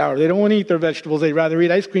to take a shower. They don't want to eat their vegetables. They'd rather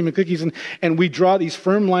eat ice cream and cookies. And we draw these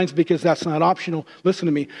firm lines because that's not optional. Listen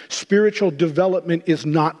to me. Spiritual development is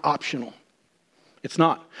not optional. It's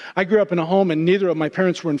not. I grew up in a home and neither of my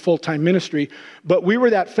parents were in full-time ministry. But we were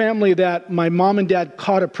that family that my mom and dad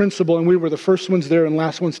caught a principle and we were the first ones there and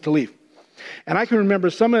last ones to leave. And I can remember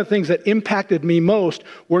some of the things that impacted me most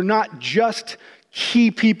were not just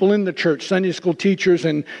key people in the church, Sunday school teachers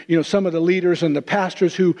and some of the leaders and the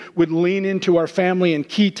pastors who would lean into our family in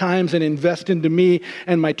key times and invest into me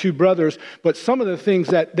and my two brothers. But some of the things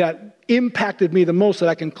that impacted me the most that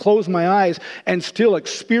I can close my eyes and still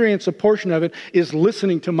experience a portion of it is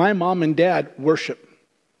listening to my mom and dad worship.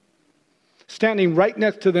 Standing right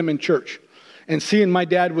next to them in church and seeing my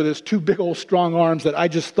dad with his two big old strong arms that I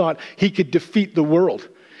just thought he could defeat the world.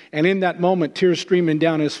 And in that moment, tears streaming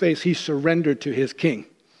down his face, he surrendered to his king.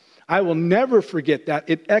 I will never forget that.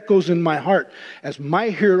 It echoes in my heart as my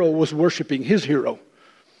hero was worshiping his hero.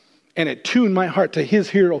 And it tuned my heart to his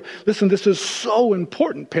hero. Listen, this is so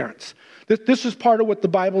important, parents. This is part of what the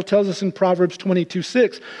Bible tells us in Proverbs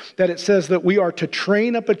 22:6, that it says that we are to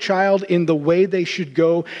train up a child in the way they should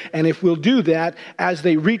go. And if we'll do that, as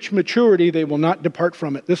they reach maturity, they will not depart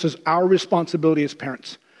from it. This is our responsibility as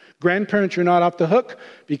parents. Grandparents, you're not off the hook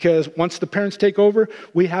because once the parents take over,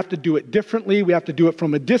 we have to do it differently. We have to do it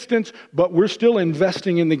from a distance, but we're still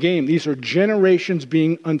investing in the game. These are generations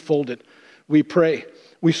being unfolded. We pray,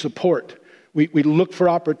 we support, we look for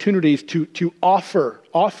opportunities to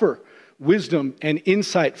offer wisdom and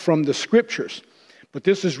insight from the scriptures. But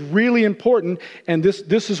this is really important, and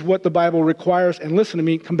this is what the Bible requires. And listen to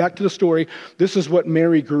me, come back to the story. This is what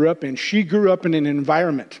Mary grew up in. She grew up in an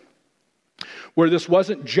environment where this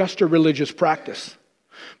wasn't just a religious practice,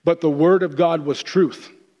 but the Word of God was truth.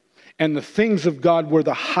 And the things of God were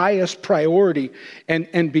the highest priority.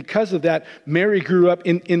 And because of that, Mary grew up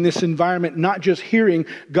in this environment, not just hearing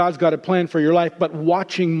God's got a plan for your life, but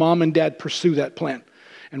watching mom and dad pursue that plan.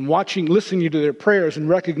 And listening to their prayers and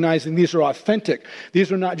recognizing these are authentic.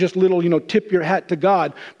 These are not just little, tip your hat to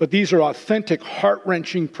God, but these are authentic,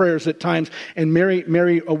 heart-wrenching prayers at times. And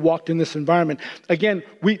Mary walked in this environment. Again,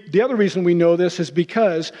 the other reason we know this is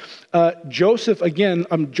because Joachim again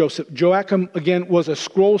was a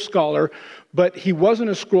scroll scholar, but he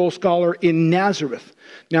wasn't a scroll scholar in Nazareth.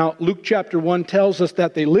 Now, Luke chapter 1 tells us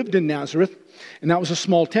that they lived in Nazareth, and that was a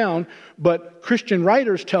small town, but Christian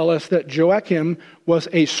writers tell us that Joachim was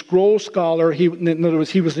a scroll scholar. In other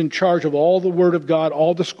words, he was in charge of all the Word of God,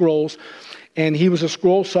 all the scrolls, and he was a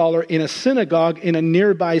scroll scholar in a synagogue in a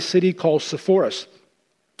nearby city called Sepphoris.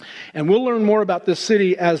 And we'll learn more about this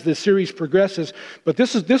city as the series progresses, but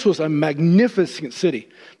this was a magnificent city.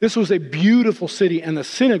 This was a beautiful city, and the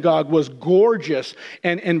synagogue was gorgeous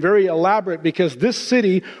and very elaborate because this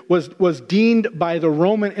city was deemed by the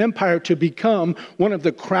Roman Empire to become one of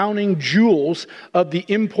the crowning jewels of the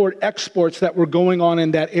import-exports that were going on in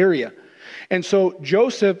that area. And so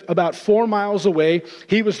Joseph, about 4 miles away,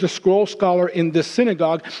 he was the scroll scholar in this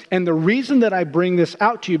synagogue. And the reason that I bring this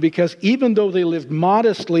out to you, because even though they lived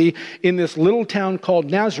modestly in this little town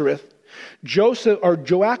called Nazareth,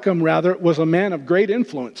 Joachim was a man of great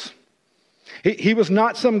influence. He was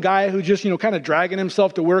not some guy who just, kind of dragging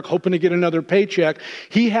himself to work, hoping to get another paycheck.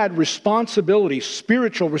 He had responsibility,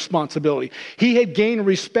 spiritual responsibility. He had gained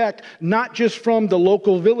respect, not just from the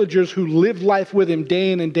local villagers who lived life with him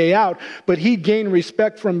day in and day out, but he gained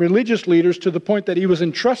respect from religious leaders to the point that he was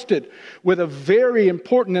entrusted with a very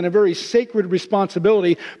important and a very sacred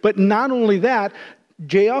responsibility. But not only that,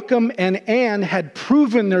 Joachim and Anne had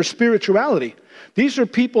proven their spirituality. These are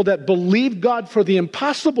people that believed God for the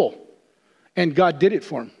impossible. And God did it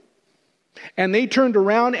for them. And they turned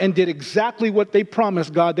around and did exactly what they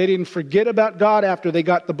promised God. They didn't forget about God after they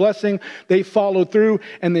got the blessing. They followed through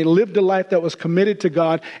and they lived a life that was committed to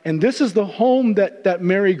God. And this is the home that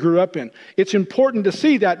Mary grew up in. It's important to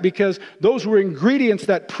see that because those were ingredients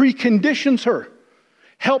that preconditions her.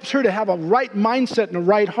 helps her to have a right mindset and a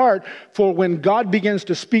right heart for when God begins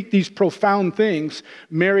to speak these profound things.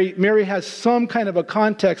 Mary has some kind of a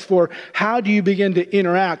context for how do you begin to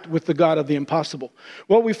interact with the God of the impossible.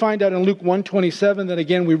 Well, we find out in Luke 1:27 that,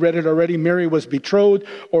 again, we read it already, Mary was betrothed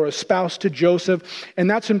or espoused to Joseph. And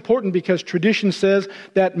that's important because tradition says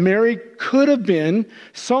that Mary could have been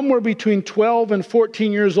somewhere between 12 and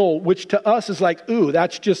 14 years old, which to us is like, ooh,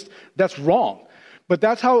 that's wrong. But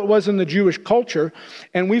that's how it was in the Jewish culture.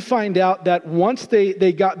 And we find out that once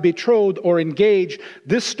they got betrothed or engaged,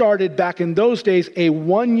 this started back in those days a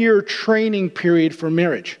 1-year training period for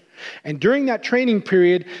marriage. And during that training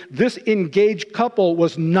period, this engaged couple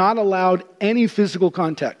was not allowed any physical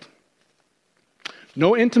contact.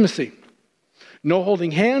 No intimacy, no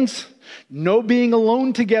holding hands, no being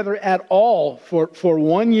alone together at all for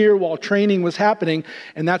 1 year while training was happening.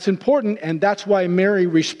 And that's important. And that's why Mary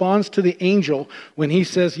responds to the angel when he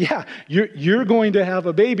says, yeah, you're going to have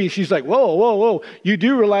a baby. She's like, whoa. You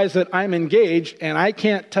do realize that I'm engaged and I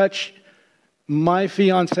can't touch my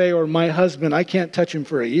fiance or my husband. I can't touch him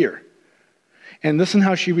for a year. And listen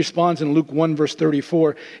how she responds in Luke 1 verse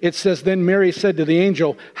 34. It says, then Mary said to the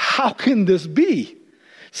angel, how can this be,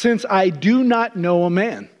 since I do not know a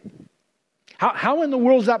man? How in the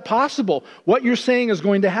world is that possible? What you're saying is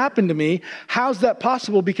going to happen to me. How's that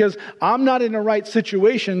possible? Because I'm not in the right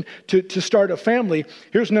situation to start a family.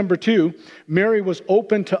 Here's number 2. Mary was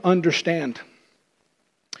open to understand.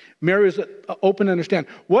 Mary was open to understand.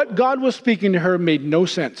 What God was speaking to her made no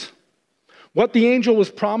sense. What the angel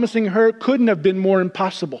was promising her couldn't have been more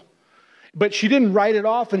impossible. But she didn't write it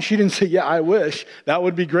off and she didn't say, yeah, I wish. That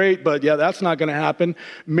would be great, but yeah, that's not going to happen.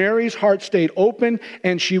 Mary's heart stayed open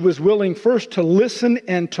and she was willing first to listen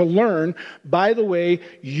and to learn. By the way,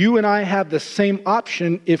 you and I have the same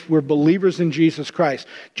option if we're believers in Jesus Christ.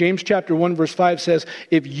 James chapter 1 verse 5 says,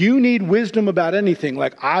 if you need wisdom about anything,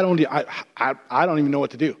 like I don't even know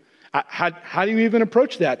what to do. How do you even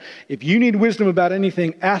approach that? If you need wisdom about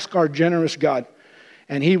anything, ask our generous God.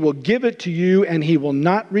 And he will give it to you, and he will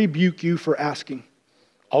not rebuke you for asking.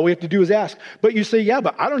 All we have to do is ask. But you say, yeah,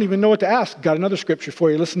 but I don't even know what to ask. Got another scripture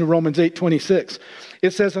for you. Listen to Romans 8:26.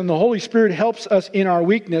 It says, and the Holy Spirit helps us in our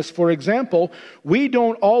weakness. For example, we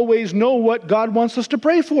don't always know what God wants us to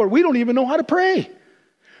pray for. We don't even know how to pray.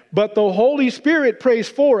 But the Holy Spirit prays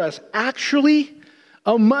for us. Actually,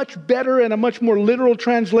 a much better and a much more literal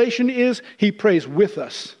translation is he prays with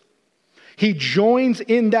us. He joins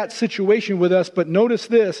in that situation with us, but notice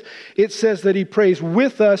this. It says that he prays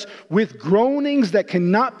with us with groanings that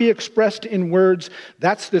cannot be expressed in words.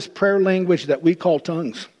 That's this prayer language that we call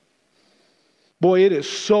tongues. Boy, it is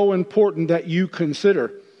so important that you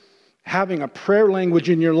consider having a prayer language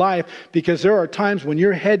in your life, because there are times when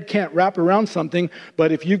your head can't wrap around something,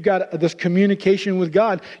 but if you've got this communication with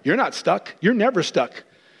God, you're not stuck. You're never stuck.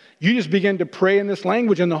 You just begin to pray in this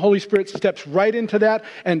language and the Holy Spirit steps right into that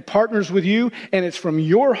and partners with you, and it's from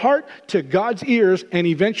your heart to God's ears, and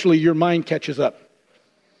eventually your mind catches up.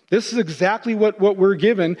 This is exactly what we're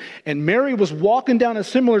given. And Mary was walking down a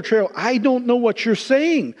similar trail. I don't know what you're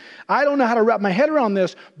saying. I don't know how to wrap my head around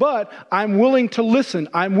this, but I'm willing to listen.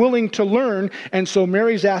 I'm willing to learn. And so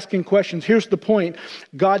Mary's asking questions. Here's the point.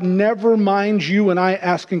 God never minds you and I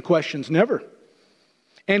asking questions. Never.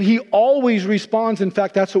 And he always responds. In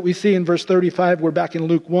fact, that's what we see in verse 35. We're back in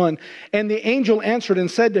Luke 1. And the angel answered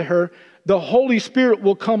and said to her, the Holy Spirit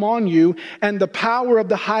will come on you, and the power of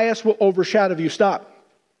the highest will overshadow you. Stop.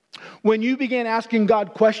 When you begin asking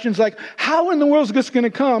God questions like, how in the world is this going to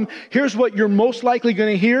come? Here's what you're most likely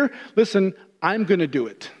going to hear. Listen, I'm going to do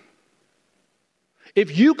it.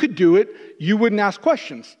 If you could do it, you wouldn't ask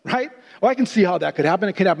questions, right? Well, I can see how that could happen.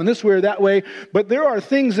 It could happen this way or that way. But there are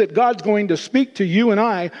things that God's going to speak to you and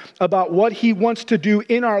I about what he wants to do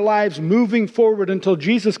in our lives moving forward until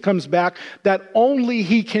Jesus comes back that only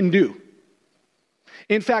he can do.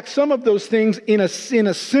 In fact, some of those things in a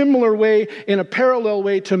similar way, in a parallel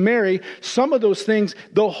way to Mary, some of those things,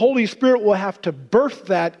 the Holy Spirit will have to birth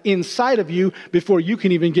that inside of you before you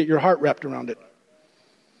can even get your heart wrapped around it.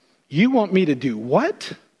 You want me to do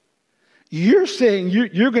what? You're saying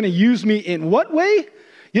you're going to use me in what way?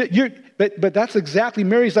 But that's exactly,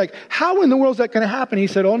 Mary's like, how in the world is that going to happen? He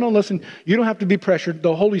said, oh no, listen, you don't have to be pressured.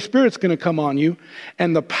 The Holy Spirit's going to come on you,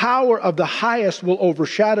 and the power of the highest will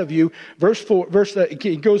overshadow you.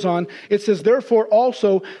 It goes on, it says, therefore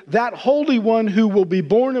also that Holy One who will be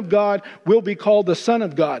born of God will be called the Son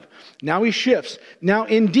of God. Now he shifts. Now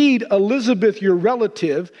indeed, Elizabeth, your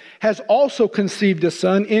relative, has also conceived a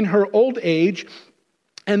son in her old age,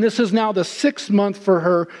 and this is now the 6th month for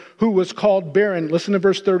her who was called barren. Listen to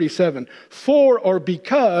verse 37. For or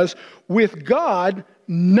because with God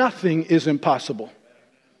nothing is impossible.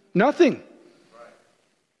 Nothing.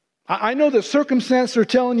 I know that circumstances are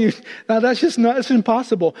telling you, now that's just not, it's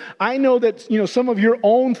impossible. I know that, some of your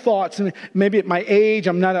own thoughts, and maybe at my age,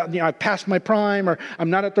 I'm not, I passed my prime, or I'm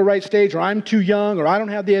not at the right stage, or I'm too young, or I don't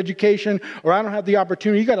have the education, or I don't have the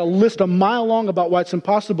opportunity. You got a list a mile long about why it's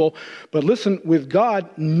impossible. But listen, with God,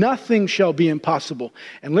 nothing shall be impossible.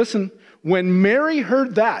 And listen, when Mary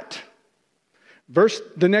heard that,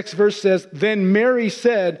 the next verse says, then Mary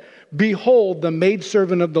said, behold, the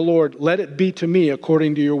maidservant of the Lord, let it be to me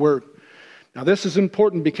according to your word. Now, this is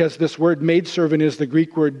important because this word maidservant is the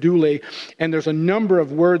Greek word doule, and there's a number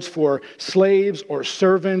of words for slaves or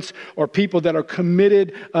servants or people that are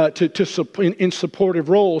committed in supportive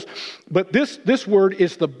roles. But this word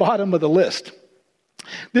is the bottom of the list.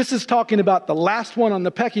 This is talking about the last one on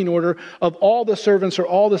the pecking order of all the servants or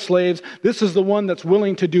all the slaves. This is the one that's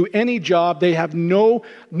willing to do any job. They have no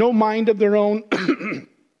mind of their own.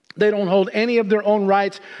 They don't hold any of their own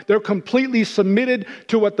rights. They're completely submitted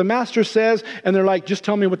to what the master says, and they're like, just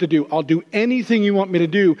tell me what to do. I'll do anything you want me to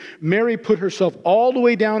do. Mary put herself all the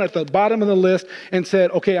way down at the bottom of the list and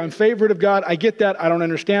said, okay, I'm favorite of God. I get that. I don't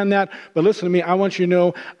understand that. But listen to me. I want you to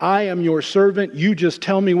know I am your servant. You just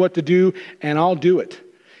tell me what to do, and I'll do it.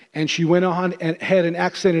 And she went on ahead and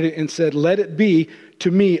accented it and said, let it be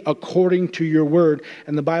to me according to your word.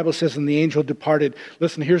 And the Bible says, and the angel departed.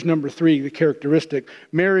 Listen, here's number 3, the characteristic.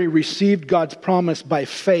 Mary received God's promise by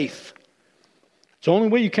faith. It's the only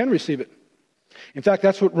way you can receive it. In fact,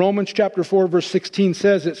 that's what Romans chapter 4, verse 16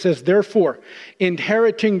 says. It says, therefore,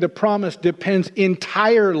 inheriting the promise depends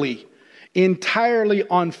entirely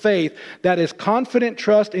on faith, that is confident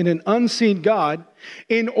trust in an unseen God,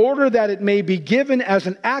 in order that it may be given as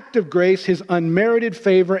an act of grace, his unmerited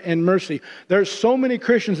favor and mercy. There's so many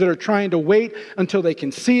Christians that are trying to wait until they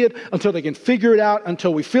can see it, until they can figure it out,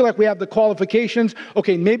 until we feel like we have the qualifications.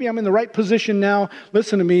 Okay, maybe I'm in the right position now.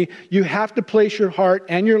 Listen to me. You have to place your heart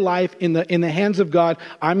and your life in the hands of God.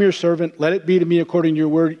 I'm your servant. Let it be to me according to your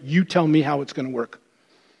word. You tell me how it's going to work.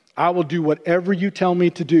 I will do whatever you tell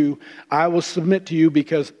me to do. I will submit to you,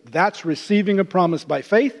 because that's receiving a promise by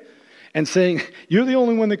faith and saying, you're the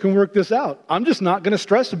only one that can work this out. I'm just not going to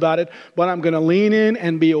stress about it, but I'm going to lean in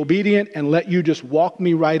and be obedient and let you just walk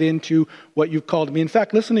me right into what you've called me. In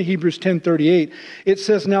fact, listen to Hebrews 10:38. It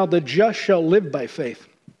says, now the just shall live by faith.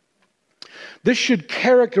 This should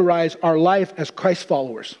characterize our life as Christ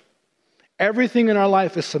followers. Everything in our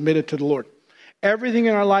life is submitted to the Lord. Everything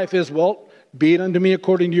in our life is, well, be it unto me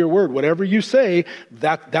according to your word. Whatever you say,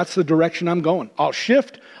 that's the direction I'm going. I'll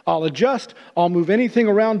shift, I'll adjust, I'll move anything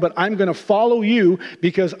around, but I'm going to follow you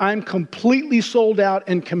because I'm completely sold out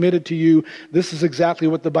and committed to you. This is exactly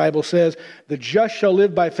what the Bible says. The just shall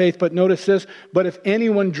live by faith, but notice this, but if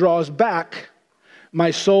anyone draws back,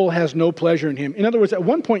 my soul has no pleasure in him. In other words, at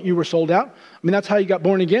one point you were sold out. I mean, that's how you got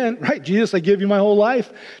born again, right? Jesus, I give you my whole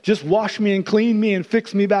life. Just wash me and clean me and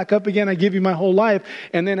fix me back up again. I give you my whole life.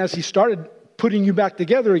 And then as he started putting you back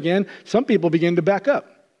together again, some people begin to back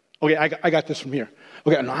up. Okay, I got this from here.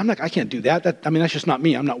 Okay, no, I can't do that. That's just not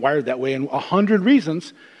me. I'm not wired that way. And 100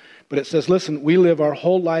 reasons. But it says, listen, we live our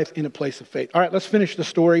whole life in a place of faith. All right, let's finish the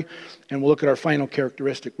story and we'll look at our final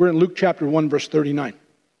characteristic. We're in Luke chapter 1, verse 39.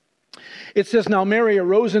 It says, now Mary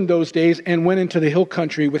arose in those days and went into the hill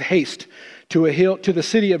country with haste to the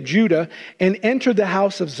city of Judah, and entered the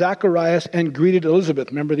house of Zacharias and greeted Elizabeth.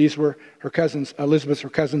 Remember, these were her cousins. Elizabeth's her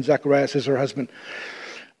cousin. Zacharias is her husband.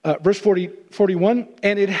 Verse 41,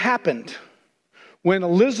 and it happened when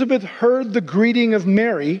Elizabeth heard the greeting of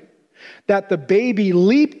Mary that the baby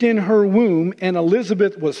leaped in her womb, and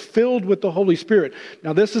Elizabeth was filled with the Holy Spirit.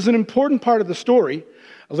 Now, this is an important part of the story.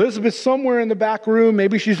 Elizabeth's somewhere in the back room.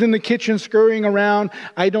 Maybe she's in the kitchen scurrying around.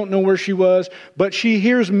 I don't know where she was. But she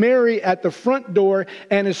hears Mary at the front door.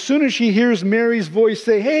 And as soon as she hears Mary's voice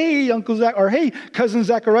say, hey, Uncle Zach, or hey, Cousin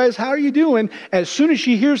Zacharias, how are you doing? As soon as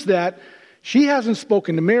she hears that, she hasn't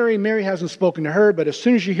spoken to Mary. Mary hasn't spoken to her. But as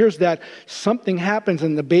soon as she hears that, something happens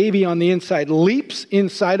and the baby on the inside leaps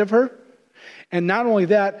inside of her. And not only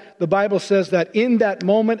that, the Bible says that in that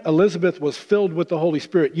moment, Elizabeth was filled with the Holy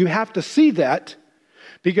Spirit. You have to see that.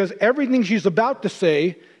 Because everything she's about to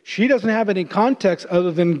say, she doesn't have any context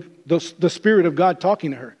other than the Spirit of God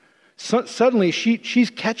talking to her. Suddenly,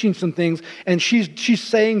 she's catching some things, and she's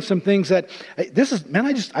saying some things that this is, man,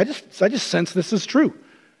 I just sense this is true.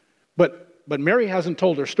 But Mary hasn't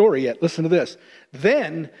told her story yet. Listen to this.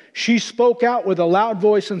 Then she spoke out with a loud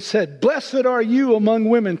voice and said, blessed are you among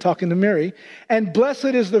women, talking to Mary, and blessed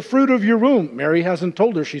is the fruit of your womb. Mary hasn't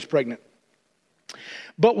told her she's pregnant.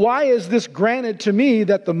 But why is this granted to me,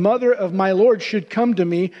 that the mother of my Lord should come to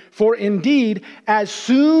me? For indeed, as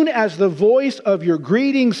soon as the voice of your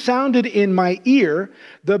greeting sounded in my ear,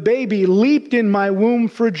 the baby leaped in my womb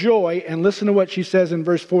for joy. And listen to what she says in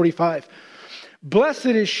verse 45. Blessed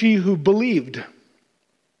is she who believed,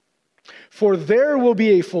 for there will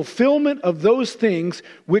be a fulfillment of those things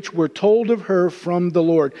which were told of her from the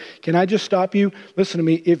Lord. Can I just stop you? Listen to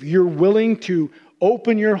me. If you're willing to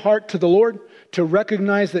open your heart to the Lord, to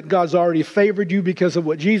recognize that God's already favored you because of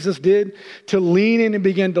what Jesus did, to lean in and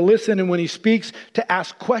begin to listen, and when he speaks, to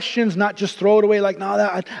ask questions, not just throw it away like, no,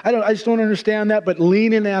 I just don't understand that, but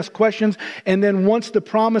lean in and ask questions. And then once the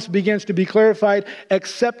promise begins to be clarified,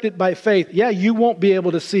 accept it by faith. Yeah, you won't be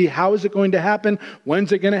able to see how is it going to happen,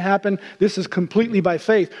 when's it going to happen. This is completely by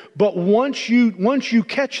faith. But once you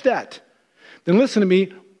catch that, then listen to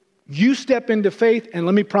me. You step into faith, and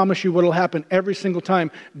let me promise you what will happen every single time.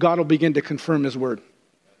 God will begin to confirm his word.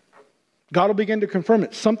 God will begin to confirm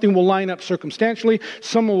it. Something will line up circumstantially.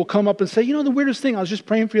 Someone will come up and say, the weirdest thing, I was just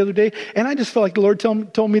praying for you the other day, and I just felt like the Lord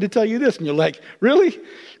told me to tell you this. And you're like, really?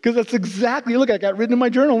 Because that's exactly, look, I got written in my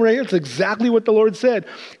journal right here. It's exactly what the Lord said.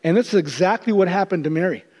 And this is exactly what happened to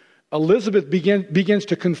Mary. Elizabeth begins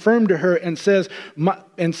to confirm to her and says,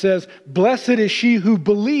 blessed is she who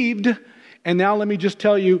believed. And now let me just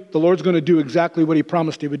tell you, the Lord's going to do exactly what he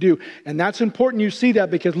promised he would do. And that's important you see that,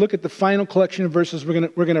 because look at the final collection of verses we're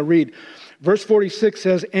going to read. Verse 46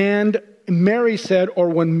 says, and Mary said, or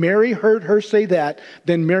when Mary heard her say that,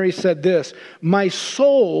 then Mary said this, my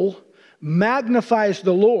soul magnifies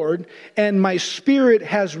the Lord, and my spirit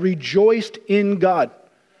has rejoiced in God.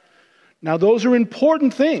 Now those are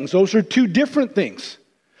important things. Those are two different things.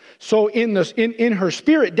 So in her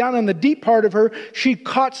spirit, down in the deep part of her, she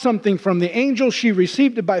caught something from the angel. She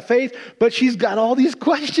received it by faith, but she's got all these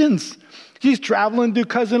questions. She's traveling to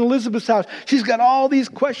cousin Elizabeth's house. She's got all these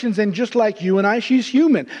questions, and just like you and I, she's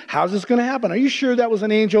human. How's this going to happen? Are you sure that was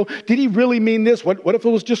an angel? Did he really mean this? What if it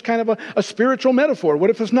was just kind of a spiritual metaphor?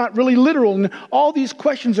 What if it's not really literal? And all these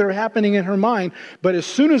questions that are happening in her mind. But as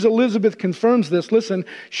soon as Elizabeth confirms this, listen,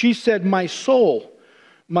 she said, my soul,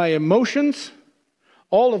 my emotions,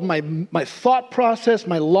 all of my thought process,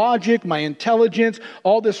 my logic, my intelligence,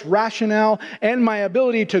 all this rationale, and my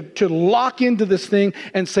ability to lock into this thing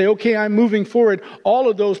and say, okay, I'm moving forward, all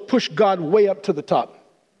of those push God way up to the top.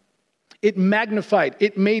 It magnified,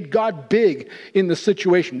 it made God big in the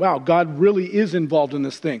situation. Wow, God really is involved in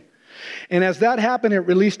this thing. And as that happened, it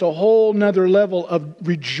released a whole nother level of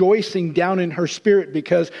rejoicing down in her spirit,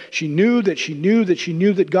 because she knew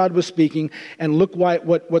that God was speaking. And look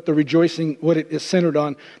what the rejoicing, what it is centered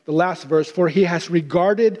on. The last verse, for he has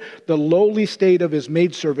regarded the lowly state of his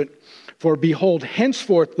maidservant. For behold,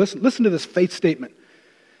 henceforth, listen to this faith statement.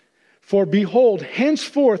 For behold,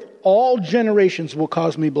 henceforth all generations will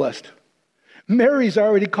cause me blessed. Mary's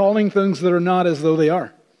already calling things that are not as though they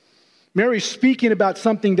are. Mary's speaking about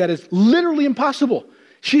something that is literally impossible.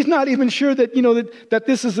 She's not even sure that, that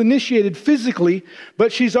this is initiated physically,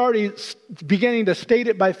 but she's already beginning to state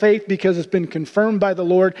it by faith because it's been confirmed by the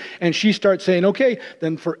Lord. And she starts saying, okay,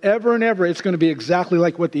 then forever and ever, it's going to be exactly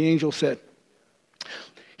like what the angel said.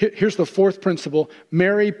 Here's the fourth principle.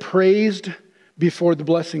 Mary praised before the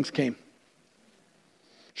blessings came.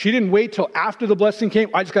 She didn't wait till after the blessing came.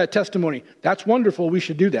 I just got a testimony. That's wonderful. We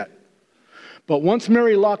should do that. But once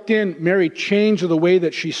Mary locked in, Mary changed the way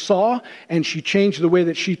that she saw, and she changed the way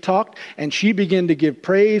that she talked, and she began to give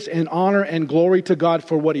praise and honor and glory to God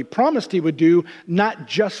for what he promised he would do, not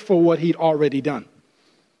just for what he'd already done.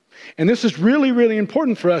 And this is really, really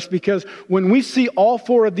important for us, because when we see all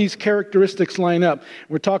four of these characteristics line up,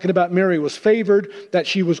 we're talking about Mary was favored, that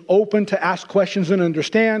she was open to ask questions and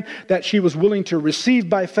understand, that she was willing to receive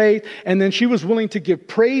by faith, and then she was willing to give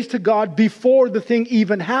praise to God before the thing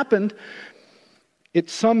even happened. It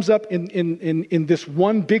sums up in this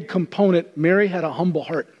one big component. Mary had a humble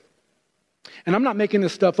heart. And I'm not making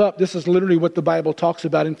this stuff up. This is literally what the Bible talks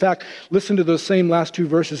about. In fact, listen to those same last two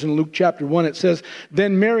verses in Luke chapter 1. It says,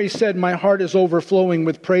 then Mary said, my heart is overflowing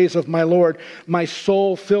with praise of my Lord, my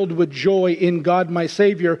soul filled with joy in God my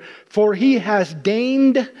Savior, for he has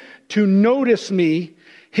deigned to notice me,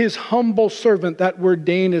 his humble servant. That word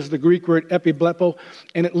deign is the Greek word epiblepo,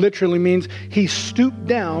 and it literally means he stooped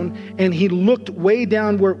down and he looked way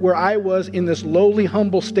down where I was in this lowly,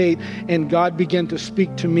 humble state, and God began to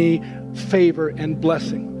speak to me favor and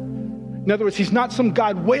blessing. In other words, he's not some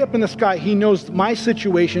God way up in the sky. He knows my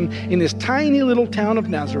situation in this tiny little town of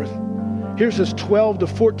Nazareth. Here's this 12 to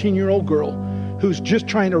 14-year-old girl who's just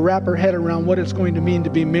trying to wrap her head around what it's going to mean to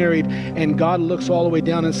be married, and God looks all the way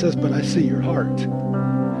down and says, but I see your heart.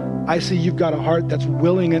 I see you've got a heart that's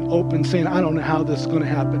willing and open, saying, I don't know how this is going to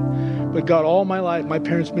happen. But God, all my life, my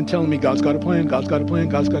parents have been telling me, God's got a plan, God's got a plan,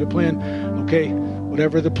 God's got a plan. Okay,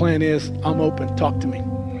 whatever the plan is, I'm open. Talk to me.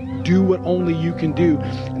 Do what only you can do.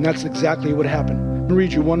 And that's exactly what happened. I'm going to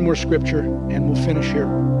read you one more scripture and we'll finish here.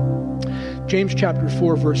 James chapter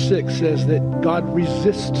 4, verse 6 says that God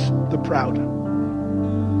resists the proud.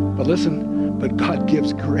 But listen, but God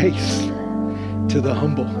gives grace to the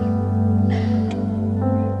humble.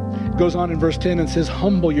 It goes on in verse 10 and says,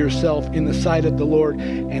 humble yourself in the sight of the Lord,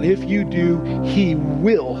 and if you do, he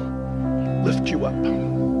will lift you up.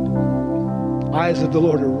 Eyes of the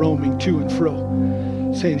Lord are roaming to and fro,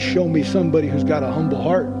 saying, show me somebody who's got a humble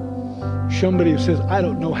heart. Somebody who says, I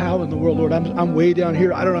don't know how in the world, Lord. I'm way down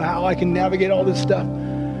here. I don't know how I can navigate all this stuff.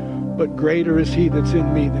 But greater is he that's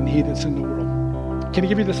in me than he that's in the world. Can I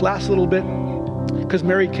give you this last little bit? Because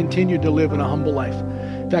Mary continued to live in a humble life.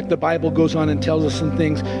 In fact, the Bible goes on and tells us some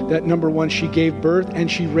things that, number one, she gave birth and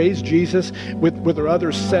she raised Jesus with her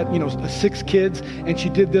other 6 kids. And she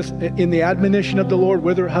did this in the admonition of the Lord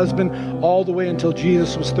with her husband all the way until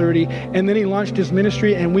Jesus was 30. And then he launched his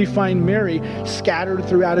ministry, and we find Mary scattered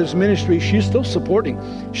throughout his ministry. She's still supporting.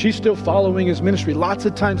 She's still following his ministry. Lots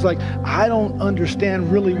of times, like, I don't understand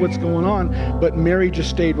really what's going on, but Mary just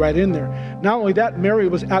stayed right in there. Not only that, Mary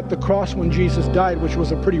was at the cross when Jesus died, which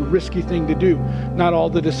was a pretty risky thing to do. Not all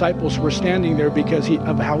the disciples were standing there because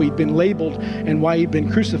of how he'd been labeled and why he'd been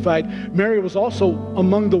crucified. Mary was also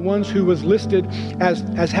among the ones who was listed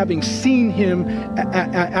as having seen him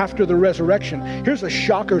after the resurrection. Here's a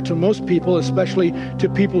shocker to most people, especially to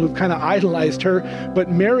people who've kind of idolized her.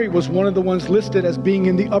 But Mary was one of the ones listed as being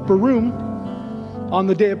in the upper room on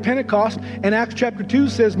the day of Pentecost. And Acts chapter 2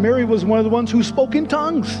 says Mary was one of the ones who spoke in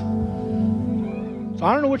tongues. So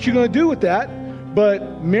I don't know what you're going to do with that.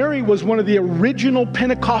 But Mary was one of the original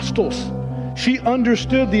Pentecostals. She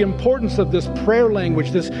understood the importance of this prayer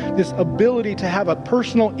language, this ability to have a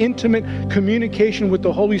personal, intimate communication with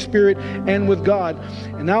the Holy Spirit and with God.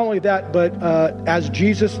 And not only that, but as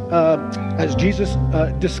Jesus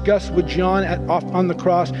discussed with John on the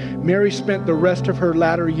cross, Mary spent the rest of her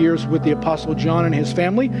latter years with the Apostle John and his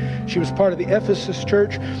family. She was part of the Ephesus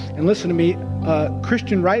church. And listen to me,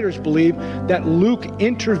 Christian writers believe that Luke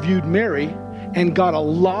interviewed Mary and got a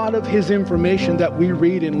lot of his information that we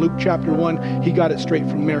read in Luke chapter 1. He got it straight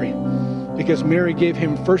from Mary, because Mary gave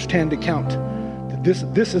him firsthand account.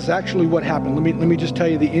 This is actually what happened. Let me just tell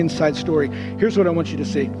you the inside story. Here's what I want you to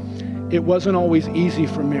see. It wasn't always easy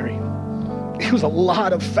for Mary. It was a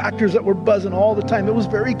lot of factors that were buzzing all the time. It was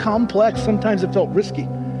very complex. Sometimes it felt risky.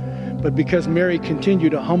 But because Mary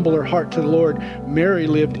continued to humble her heart to the Lord, Mary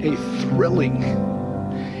lived a thrilling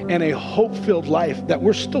and a hope-filled life that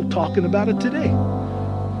we're still talking about it today.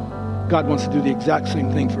 God wants to do the exact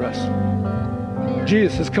same thing for us.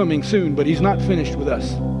 Jesus is coming soon, but he's not finished with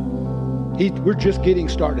us. We're just getting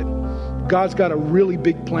started. God's got a really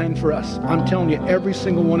big plan for us. I'm telling you, every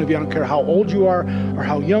single one of you, I don't care how old you are or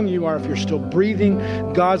how young you are, if you're still breathing,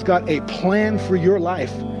 God's got a plan for your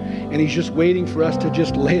life. And he's just waiting for us to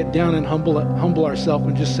just lay it down and humble ourselves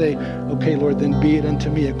and just say, okay, Lord, then be it unto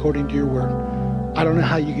me according to your word. I don't know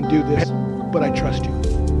how you can do this, but I trust you,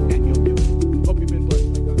 and you'll do it. Hope you've been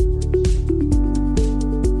blessed by God's word.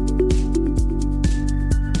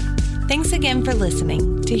 Thanks again for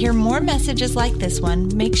listening. To hear more messages like this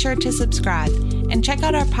one, make sure to subscribe and check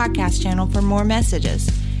out our podcast channel for more messages.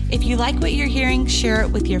 If you like what you're hearing, share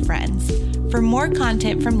it with your friends. For more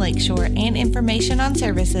content from Lakeshore and information on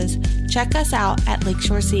services, check us out at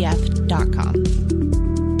lakeshorecf.com.